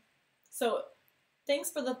him. So, thanks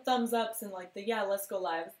for the thumbs ups and, like, let's go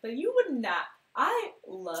live. But you would not. I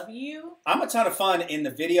love you. I'm a ton of fun in the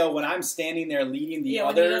video when I'm standing there leading the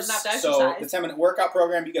others. When he doesn't have to exercise. So the 10-minute workout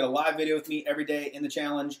program, you get a live video with me every day in the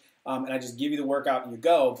challenge, and I just give you the workout and you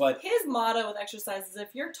go. But his motto with exercise is if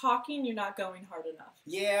you're talking, you're not going hard enough.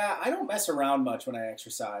 Yeah, I don't mess around much when I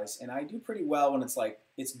exercise, and I do pretty well when it's like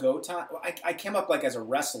it's go time. I came up like as a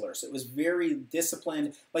wrestler, so it was very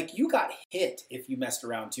disciplined. Like you got hit if you messed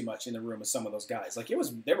around too much in the room with some of those guys. Like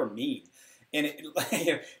they were mean. And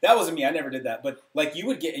that wasn't me. I never did that. But like you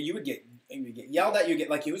would get yelled at.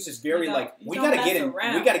 It was just very we got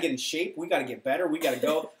to get in shape. We got to get better. We got to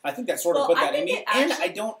go. I think that sort of put that in me. And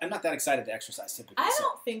I'm not that excited to exercise typically. I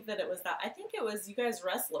don't think that it was that. I think it was you guys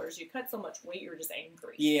wrestlers. You cut so much weight, you're just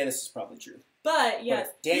angry. Yeah, this is probably true. But yes,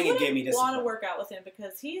 dang, it gave me discipline. Want to work out with him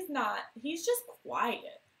because he's just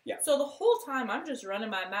quiet. Yeah. So the whole time I'm just running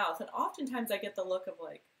my mouth, and oftentimes I get the look of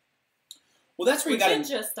like. Well, that's where you got to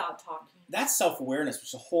just stop talking. That's self-awareness, which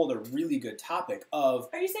is a whole other really good topic of...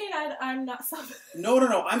 Are you saying I'm not self... No.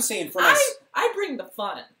 I'm saying for I bring the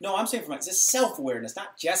fun. No, I'm saying for myself. It's self-awareness,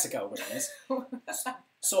 not Jessica awareness.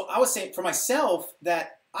 So I was saying for myself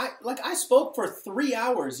that I spoke for 3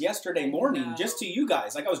 hours yesterday morning just to you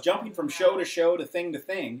guys. Like I was jumping from show to show to thing to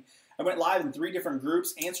thing. I went live in 3 different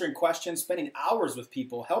groups, answering questions, spending hours with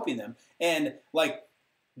people, helping them. And like...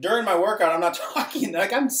 During my workout, I'm not talking.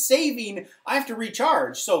 Like, I'm saving. I have to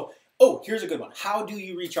recharge. So, here's a good one. How do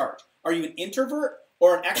you recharge? Are you an introvert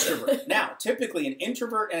or an extrovert? Now, typically, an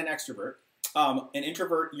introvert and an extrovert. An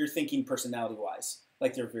introvert, you're thinking personality-wise.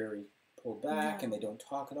 Like, they're very pulled back and they don't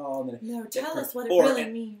talk at all. And tell us what it really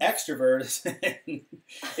means. Extrovert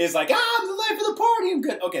is like, I'm the life of the party. I'm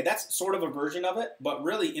good. Okay, that's sort of a version of it. But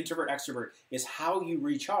really, introvert, extrovert is how you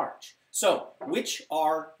recharge. So, which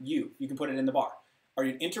are you? You can put it in the bar. Are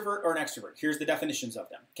you an introvert or an extrovert? Here's the definitions of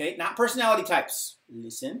them. Okay, not personality types.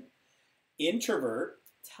 Listen. Introvert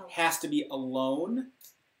has to be alone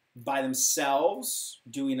by themselves,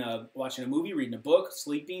 watching a movie, reading a book,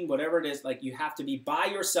 sleeping, whatever it is. Like you have to be by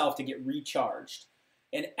yourself to get recharged.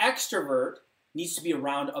 An extrovert needs to be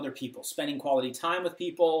around other people, spending quality time with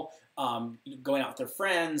people, going out with their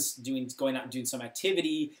friends, going out and doing some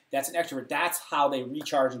activity. That's an extrovert. That's how they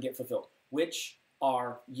recharge and get fulfilled. Which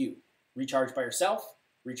are you? Recharge by yourself,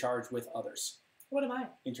 recharge with others. What am I?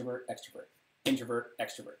 Introvert, extrovert. Introvert,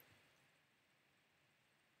 extrovert.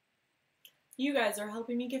 You guys are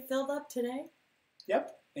helping me get filled up today.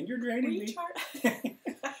 Yep, and you're draining me.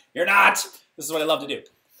 You're not. This is what I love to do.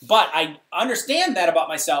 But I understand that about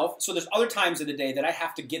myself, so there's other times of the day that I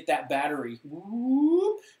have to get that battery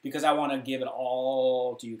because I want to give it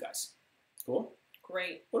all to you guys. Cool?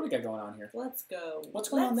 Great. What do we got going on here? Let's go. What's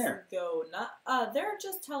going on there? Let's go. They're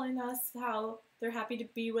just telling us how they're happy to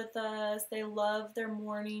be with us. They love their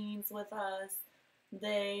mornings with us.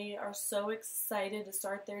 They are so excited to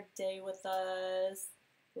start their day with us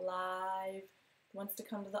live. Wants to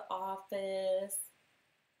come to the office.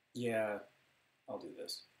 Yeah, I'll do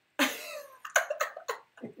this.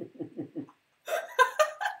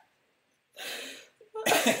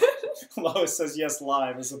 Lois says yes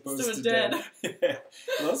live as opposed to dead. Yeah.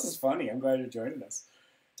 Lois is funny. I'm glad you're joining us.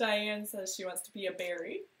 Diane says she wants to be a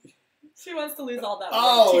berry. She wants to lose all that weight.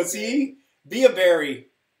 Oh, see? Be a berry.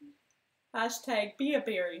 Hashtag be a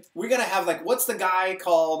berry. We gotta have what's the guy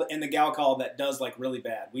called and the gal called that does really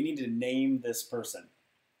bad? We need to name this person.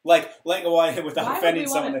 Without offending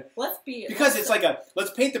someone. Because it's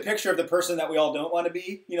let's paint the picture of the person that we all don't want to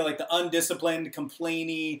be. Like the undisciplined,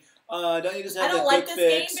 complainy, don't you just have the quick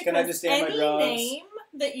fix? Can I just stand my drugs? Any name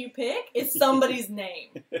that you pick is somebody's name.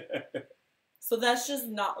 So that's just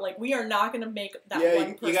not, we are not going to make that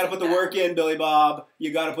one person. You got to put the work in, Billy Bob.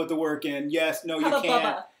 You got to put the work in. Yes, no, you can't.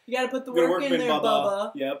 Bubba? You got to put the work in there,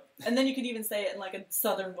 Bubba. Yep. And then you could even say it in a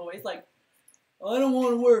southern voice, I don't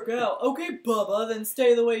want to work out. Okay, Bubba, then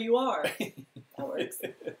stay the way you are. That works.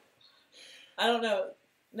 I don't know.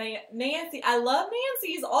 Nancy, I love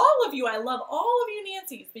Nancy's. All of you. I love all of you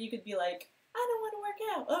Nancy's. But you could be I don't want to work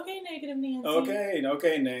out. Okay, negative Nancy.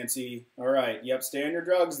 Okay, Nancy. All right. Yep, stay on your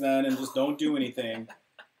drugs then and just don't do anything.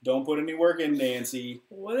 Don't put any work in, Nancy.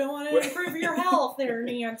 Wouldn't want to improve your health there,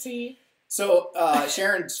 Nancy. So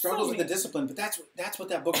Sharon struggles with the mean. discipline, but that's what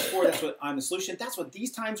that book is for. That's what I'm the Solution. That's what these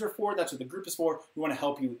times are for. That's what the group is for. We want to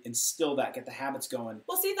help you instill that, get the habits going.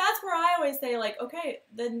 Well, see, that's where I always say, like, okay,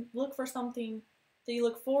 then look for something that you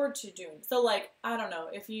look forward to doing. So, like, I don't know,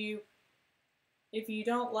 if you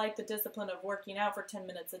don't like the discipline of working out for 10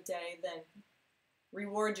 minutes a day, then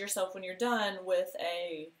reward yourself when you're done with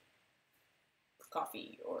a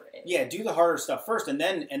coffee or do the harder stuff first and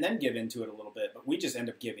then give into it a little bit, but we just end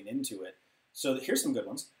up giving into it. So here's some good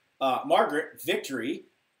ones. Margaret Victory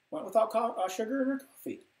went without sugar in her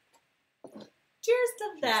coffee. Cheers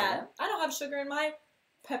to that. I don't have sugar in my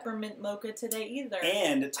peppermint mocha today either.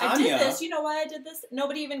 And Tanya, I did this. You know why I did this?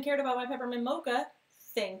 Nobody even cared about my peppermint mocha.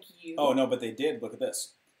 Thank you. Oh no, but they did. Look at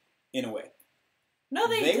this. In a way. No,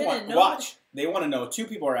 they didn't. Watch. They want to know. 2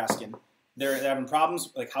 people are asking. They're having problems,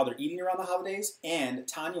 like how they're eating around the holidays, and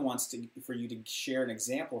Tanya wants for you to share an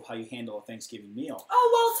example of how you handle a Thanksgiving meal.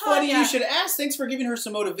 Oh, well, Tanya. Funny you should ask. Thanks for giving her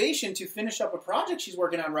some motivation to finish up a project she's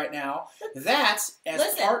working on right now. That's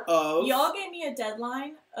part of... Y'all gave me a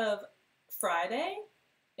deadline of Friday,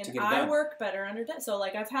 and I work better under deadline. So,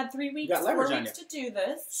 like, I've had 3 weeks, 4 weeks to do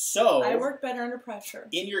this. So... I work better under pressure.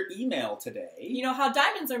 In your email today... You know how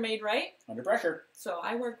diamonds are made, right? Under pressure. So,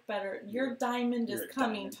 I work better. Your diamond is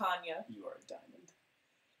coming, Tanya. You are a diamond.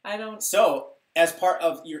 I don't... So, as part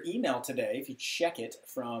of your email today, if you check it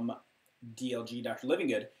from DLG Dr.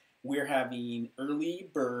 Livingood, we're having early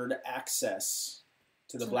bird access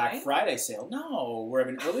to the Black Friday sale. No, we're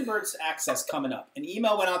having early bird access coming up. An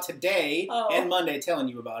email went out today and Monday telling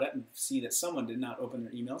you about it, and see that someone did not open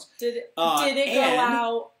their emails. Did it go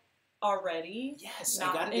out already? Yes,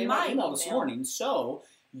 I got it in my email this morning. So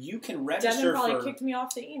you can register Devin probably kicked me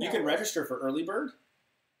off the email. You can register for early bird.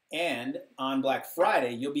 And on Black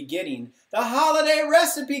Friday, you'll be getting the holiday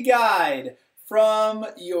recipe guide from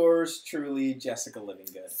yours truly, Jessica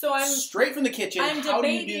Livingood. So I'm straight from the kitchen. How do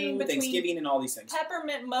you do Thanksgiving and all these things?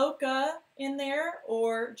 Peppermint mocha in there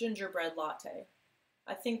or gingerbread latte.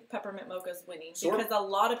 I think peppermint mocha is winning because a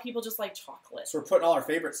lot of people just like chocolate. So we're putting all our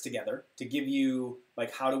favorites together to give you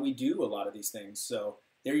like how do we do a lot of these things. So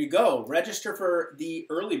there you go. Register for the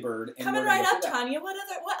early bird. And coming right up, Tanya. What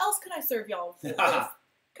else can I serve y'all with?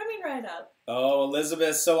 Coming right up. Oh,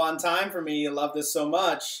 Elizabeth, so on time for me. You love this so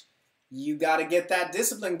much. You got to get that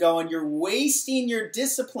discipline going. You're wasting your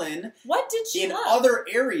discipline. What did she in other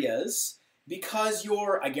areas because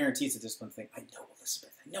I guarantee it's a discipline thing. I know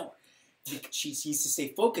Elizabeth. I know her. She needs to stay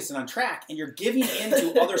focused and on track, and you're giving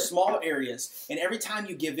into other small areas. And every time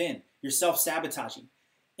you give in, you're self-sabotaging.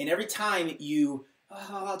 And every time you...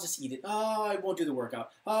 Oh, I'll just eat it. Oh, I won't do the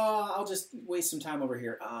workout. Oh, I'll just waste some time over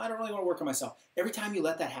here. Oh, I don't really want to work on myself. Every time you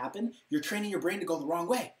let that happen, you're training your brain to go the wrong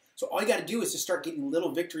way. So all you got to do is just start getting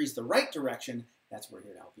little victories the right direction. That's what we're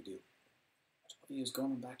here to help you do. Videos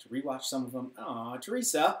going back to rewatch some of them. Oh,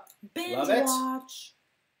 Teresa. Binge love it. Watch.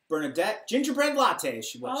 Bernadette. Gingerbread latte.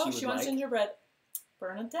 She wants gingerbread.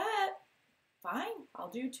 Bernadette. Fine. I'll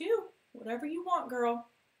do too. Whatever you want, girl.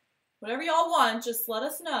 Whatever y'all want, just let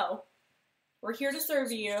us know. We're here to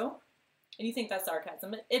serve you. And you think that's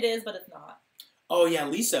sarcasm. It is, but it's not. Oh, yeah,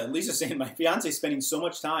 Lisa. Lisa's saying, my fiance is spending so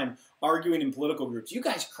much time arguing in political groups. You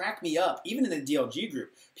guys crack me up. Even in the DLG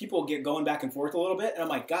group, people get going back and forth a little bit. And I'm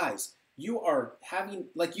like, guys, you are having,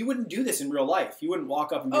 like, you wouldn't do this in real life. You wouldn't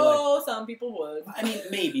walk up and be like... Oh, some people would. I mean,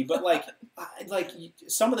 maybe. But, like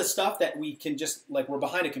some of the stuff that we can just, like, we're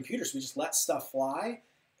behind a computer, so we just let stuff fly.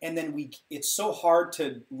 And then it's so hard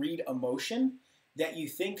to read emotion that you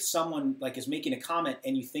think someone like is making a comment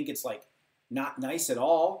and you think it's like not nice at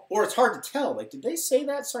all, or it's hard to tell. Like, did they say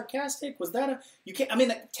that sarcastic? Was that you can't? I mean,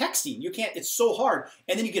 like, texting, you can't. It's so hard,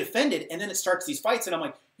 and then you get offended, and then it starts these fights, and I'm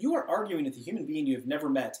like, you are arguing with a human being you have never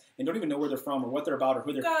met and don't even know where they're from or what they're about or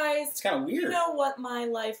who they're. Guys, it's kind of weird. You know what my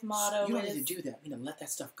life motto is? You don't need to do that. You know, let that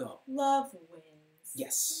stuff go. Love wins.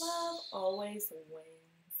 Yes. Love always wins.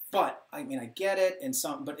 But I mean, I get it,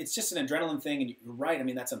 but it's just an adrenaline thing, and you're right. I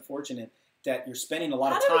mean, that's unfortunate that you're spending a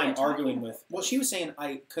lot of time arguing with. Well, she was saying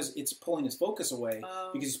because it's pulling his focus away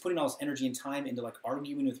because he's putting all his energy and time into like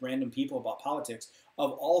arguing with random people about politics.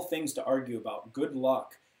 Of all things to argue about, good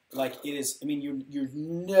luck. Like it is. I mean, you're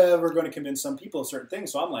never going to convince some people of certain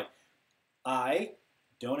things. So I'm like, I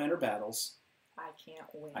don't enter battles. I can't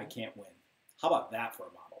win. I can't win. How about that for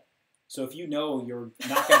a model? So if you know you're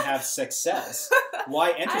not going to have success,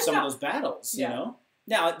 why enter some of those battles? Yeah. You know.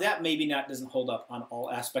 Now, that maybe doesn't hold up on all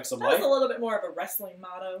aspects of life. That's a little bit more of a wrestling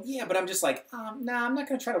motto. Yeah, but I'm just like, I'm not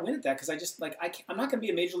going to try to win at that because I just, like, I'm not going to be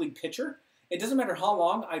a major league pitcher. It doesn't matter how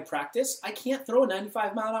long I practice. I can't throw a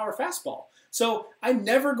 95-mile-an-hour fastball. So I'm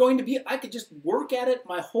never going to be, I could just work at it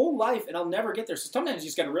my whole life and I'll never get there. So sometimes you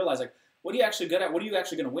just got to realize, like, What are you actually good at? What are you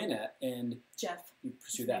actually going to win at? And Jeff. you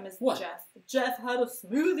pursue His that. name is What? Jeff. Jeff had a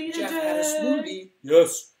smoothie today. Jeff had a smoothie.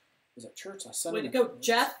 Yes. I was at church last Sunday. Way to go,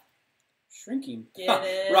 Jeff. Shrinking. Get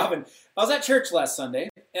it. Robin, I was at church last Sunday,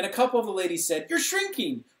 and a couple of the ladies said, "You're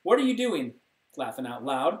shrinking. What are you doing?" Laughing out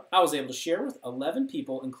loud, I was able to share with 11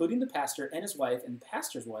 people, including the pastor and his wife, and the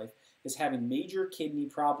pastor's wife is having major kidney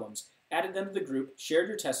problems. Added them to the group, shared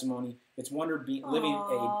your testimony. It's living a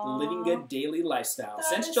Livingood daily lifestyle. That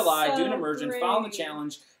Since is July, so doing immersion, following the great.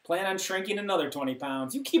 challenge, plan on shrinking another 20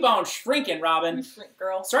 pounds. You keep on shrinking, Robin. You shrink,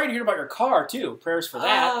 girl. Sorry to hear about your car, too. Prayers for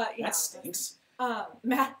that. Yeah, That stinks.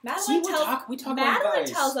 Madeline See, we tells, talk about Madeline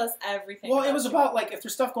advice. tells us everything. Well, it was you. about, like, if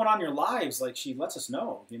there's stuff going on in your lives, like, she lets us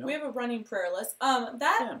know, you know? We have a running prayer list.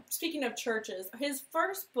 Speaking of churches, his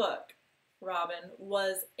first book, Robin,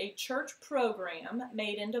 was a church program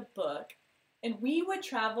made into book, and we would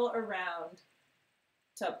travel around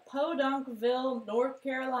to Podunkville, North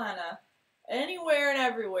Carolina, anywhere and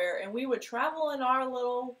everywhere, and we would travel in our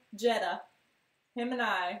little Jetta, him and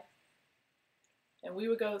I, and we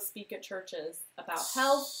would go speak at churches about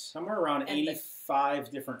health. Somewhere around and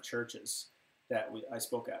 85 different churches that I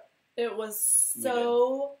spoke at. It was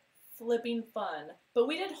so flipping fun. But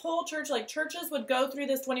we did whole church, like churches would go through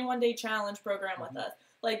this 21-day challenge program with us.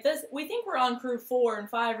 Like this, we think we're on crew 4 and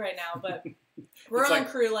 5 right now, but we're on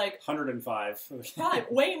crew like 105. probably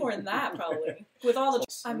way more than that, probably with all the.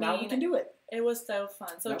 I mean, now we can do it. It was so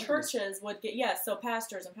fun. So Now churches would get so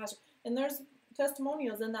pastors, and there's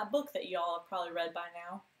testimonials in that book that y'all have probably read by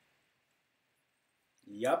now.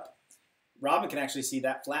 Yep. Robin can actually see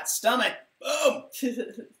that flat stomach. Boom.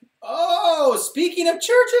 Oh, speaking of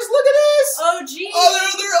churches, look at this. Oh, geez.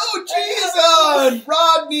 Oh, they're OGs on.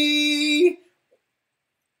 Rodney.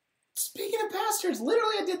 Speaking of pastors,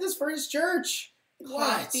 literally I did this for his church.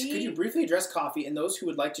 What? Coffee? Could you briefly address coffee and those who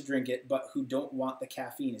would like to drink it but who don't want the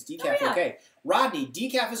caffeine? Is decaf yeah. okay? Rodney,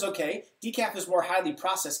 decaf is okay. Decaf is more highly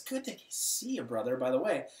processed. Good to see you, brother, by the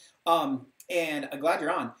way. And I'm glad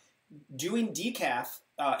you're on. Doing decaf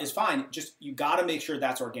is fine. Just you got to make sure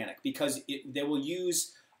that's organic because they will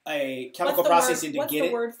use a chemical processing to get it. What's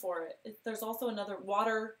the word for it? There's also another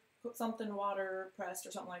water pressed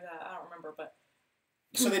or something like that. I don't remember, but.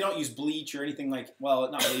 So they don't use bleach or anything like,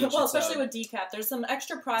 well, not bleach. Well, especially with decaf. There's some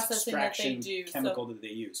extra processing that they extraction do. chemical that they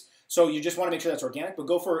use. So you just want to make sure that's organic, but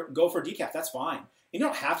go for decaf. That's fine. You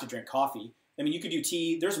don't have to drink coffee. I mean, you could do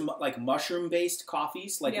tea. There's like mushroom-based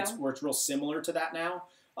coffees, like where it's real similar to that now.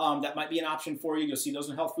 That might be an option for you. You'll see those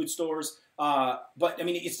in health food stores. But, I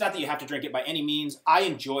mean, it's not that you have to drink it by any means. I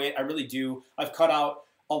enjoy it. I really do. I've cut out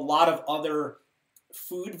a lot of other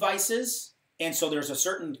food vices. And so there's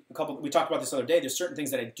we talked about this the other day, there's certain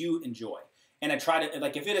things that I do enjoy. And I try to,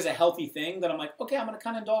 like, if it is a healthy thing, then I'm like, okay, I'm going to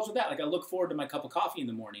kind of indulge with that. Like, I look forward to my cup of coffee in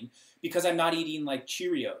the morning because I'm not eating, like,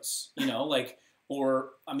 Cheerios, you know, like, or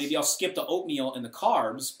maybe I'll skip the oatmeal and the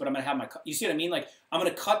carbs, but I'm going to have you see what I mean? Like, I'm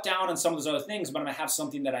going to cut down on some of those other things, but I'm going to have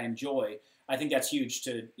something that I enjoy. I think that's huge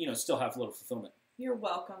to, still have a little fulfillment. You're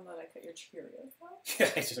welcome that I cut your Cheerios off. Yeah,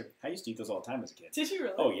 I used to eat those all the time as a kid. Did you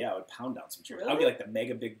really? Oh, yeah, I would pound down some Cheerios. Really? I would get, like, the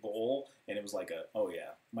mega big bowl, and it was like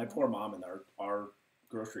my poor mom and our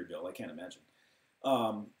grocery bill, I can't imagine.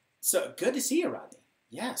 So, good to see you, Rodney.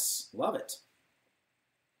 Yes, love it.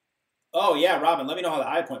 Oh, yeah, Robin, let me know how the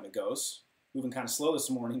eye appointment goes. Moving kind of slow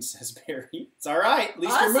this morning, says Barry. It's all right. At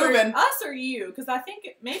least you're moving. Us or you? Because I think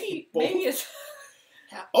maybe it's...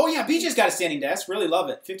 Oh, yeah, BJ's got a standing desk. Really love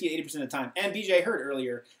it. 50 to 80% of the time. And BJ, I heard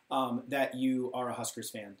earlier that you are a Huskers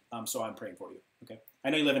fan, so I'm praying for you. Okay. I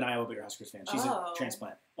know you live in Iowa, but you're a Huskers fan. She's a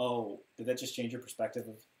transplant. Oh, did that just change your perspective?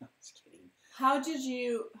 No, just kidding. How did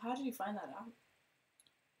you find that out?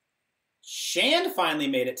 Shan finally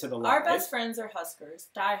made it to the live. Our best friends are Huskers,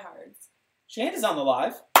 diehards. Shan is on the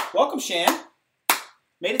live. Welcome, Shan.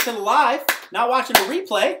 Made it to the live. Not watching a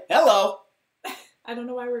replay. Hello. I don't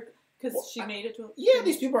know why because she made it to. Yeah,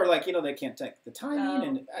 these people are like, they can't take the timing,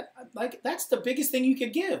 and like that's the biggest thing you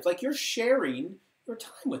could give. Like you're sharing your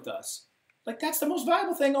time with us. Like that's the most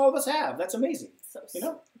valuable thing all of us have. That's amazing.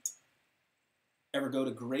 So Ever go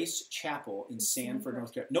to Grace Chapel in Sanford,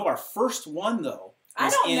 North Carolina? No, our first one though. I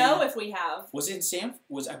don't know if we have.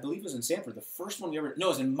 I believe it was in Sanford. The first one we ever. No, it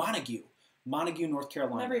was in Montague, North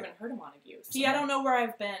Carolina. I've never even heard of Montague. See, I don't know where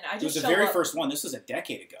I've been. It was the very first one. This was a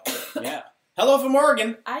decade ago. Yeah. Hello from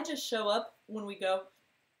Oregon. I just show up when we go,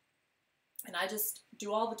 and I just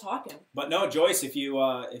do all the talking. But no, Joyce, if you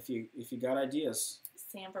got ideas,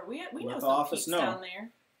 Sanford, we know some peeps down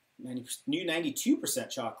there. New 92%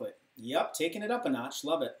 chocolate. Yep, taking it up a notch.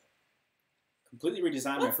 Love it. Completely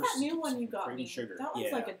redesigned my first. What's that new one you got me? Sugar. That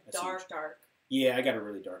one's like a dark. Yeah, I got a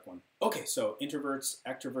really dark one. Okay, so introverts,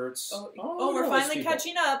 extroverts. Oh, we're finally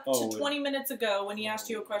catching up to 20 minutes ago when he asked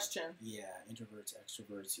you a question. Yeah, introverts,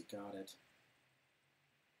 extroverts, you got it.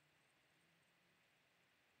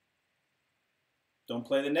 Don't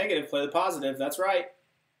play the negative, play the positive. That's right.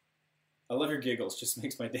 I love your giggles. Just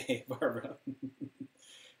makes my day, Barbara.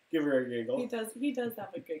 Give her a giggle. He does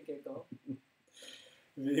have a good giggle.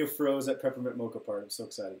 Video froze at Peppermint Mocha part. I'm so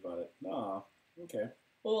excited about it. Aw, okay.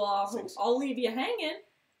 Well, I'll leave you hanging.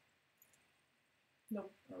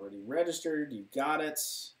 Nope. Already registered. You got it.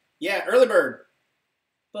 Yeah, early bird.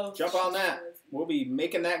 Both. Jump on that. We'll be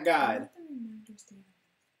making that guide.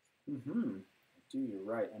 Dude, you're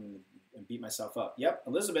right. I'm going to beat myself up. Yep,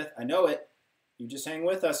 Elizabeth, I know it. You just hang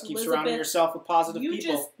with us. Keep surrounding yourself with positive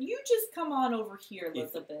people. You just come on over here,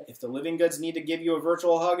 Elizabeth. If the Livingoods need to give you a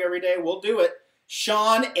virtual hug every day, we'll do it.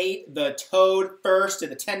 Sean ate the toad first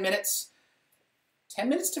in the 10 minutes. 10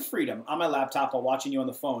 minutes to freedom on my laptop while watching you on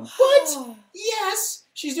the phone. What? Yes!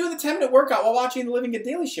 She's doing the 10-minute workout while watching the Livingood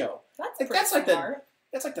Daily Show. That's smart.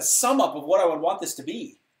 That's like the sum up of what I would want this to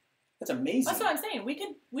be. That's amazing. That's what I'm saying. We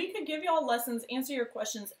could give y'all lessons, answer your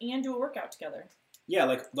questions, and do a workout together. Yeah,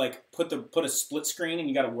 like put a split screen and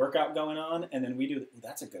you got a workout going on, and then we do.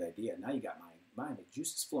 That's a good idea. Now you got my mind. The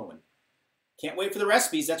juice is flowing. Can't wait for the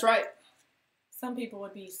recipes. That's right. Some people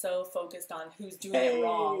would be so focused on who's doing it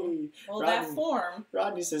wrong. Well, that form.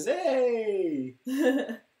 Rodney says, "Hey." Oh,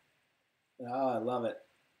 I love it.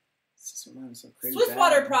 It's just so crazy. Swiss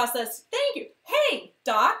water process. Thank you. Hey,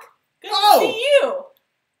 Doc. Good to see you.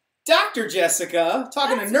 Dr. Jessica,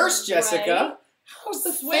 talking to Nurse Jessica. Right. How's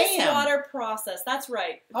the Swiss water process? That's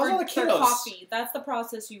right. How's all the kiddos? For coffee. That's the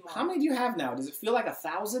process you want. How many do you have now? Does it feel like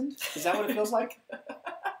 1,000? Is that what it feels like?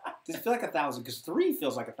 Does it feel like 1,000? Because 3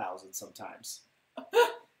 feels like 1,000 sometimes.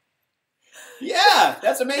 Yeah,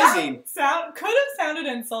 that's amazing. That could have sounded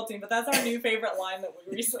insulting, but that's our new favorite line that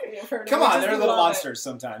we recently have heard. Come on, they're little monsters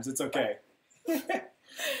sometimes. It's okay.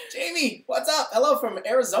 Jamie, what's up? Hello from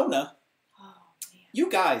Arizona. Oh, man. You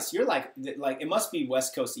guys, you're like it must be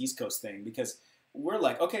West Coast, East Coast thing because we're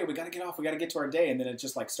like, okay, we got to get off. We got to get to our day. And then it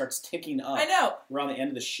just like starts ticking up. I know. We're on the end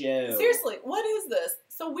of the show. Seriously, what is this?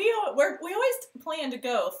 So we always plan to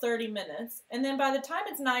go 30 minutes. And then by the time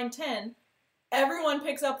it's 9:10, everyone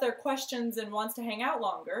picks up their questions and wants to hang out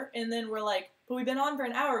longer. And then we're like, but we've been on for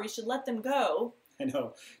an hour. We should let them go. I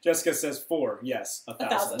know. Jessica says 4. Yes,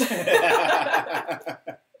 1,000.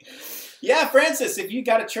 Yeah, Francis, if you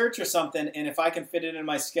got a church or something, and if I can fit it in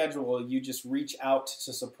my schedule, you just reach out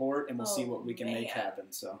to support, and we'll see what we can make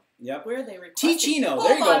happen. So, yep. Where are they requesting? Ticino.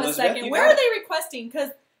 There you go, Elizabeth. Hold on a second. Where are they requesting?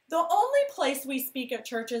 Because the only place we speak at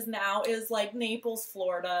churches now is like Naples,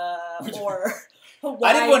 Florida, or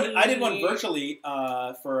Hawaii. I did one virtually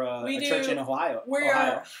for a church in Ohio.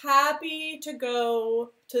 We're happy to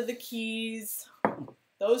go to the Keys.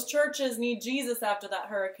 Those churches need Jesus after that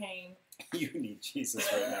hurricane. You need Jesus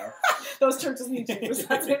right now. Those churches need Jesus.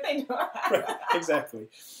 That's what they do. Right, exactly.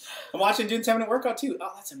 I'm watching doing 10-minute workout too.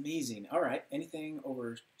 Oh, that's amazing. All right. Anything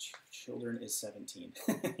over children is 17.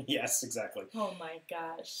 Yes, exactly. Oh my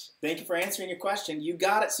gosh. Thank you for answering your question. You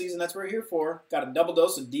got it, Susan. That's what we're here for. Got a double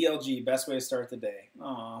dose of DLG. Best way to start the day.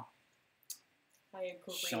 Aw. I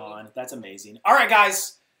agree. Sean, that's amazing. All right,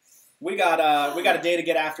 guys. We got a day to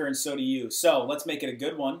get after, and so do you. So let's make it a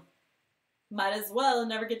good one. Might as well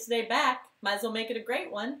never get today back. Might as well make it a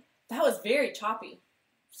great one. That was very choppy.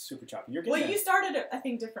 Super choppy. You're getting there. You started it, I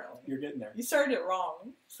think, differently. You're getting there. You started it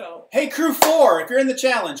wrong. So. Hey, Crew 4, if you're in the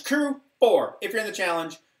challenge. Crew 4, if you're in the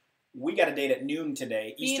challenge. We got a date at noon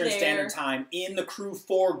today, Eastern Standard Time, in the Crew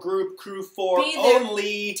 4 group. Crew 4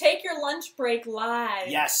 only. Take your lunch break live.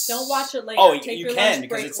 Yes. Don't watch it later. Oh, Take you your can lunch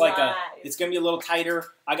because break it's like live. it's going to be a little tighter.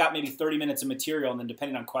 I got maybe 30 minutes of material, and then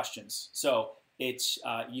depending on questions. So it's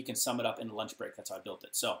you can sum it up in the lunch break. That's how I built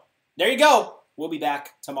it. So there you go. We'll be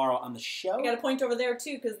back tomorrow on the show. I got a point over there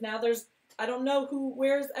too because now I don't know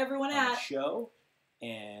where's everyone at. The show.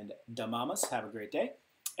 And da mamas, have a great day.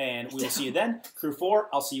 And we will see you then. Crew 4,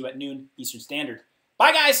 I'll see you at noon Eastern Standard.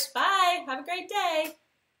 Bye, guys. Bye. Have a great day.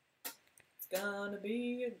 It's gonna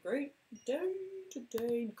be a great day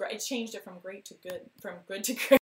today. It changed it from great to good, from good to great.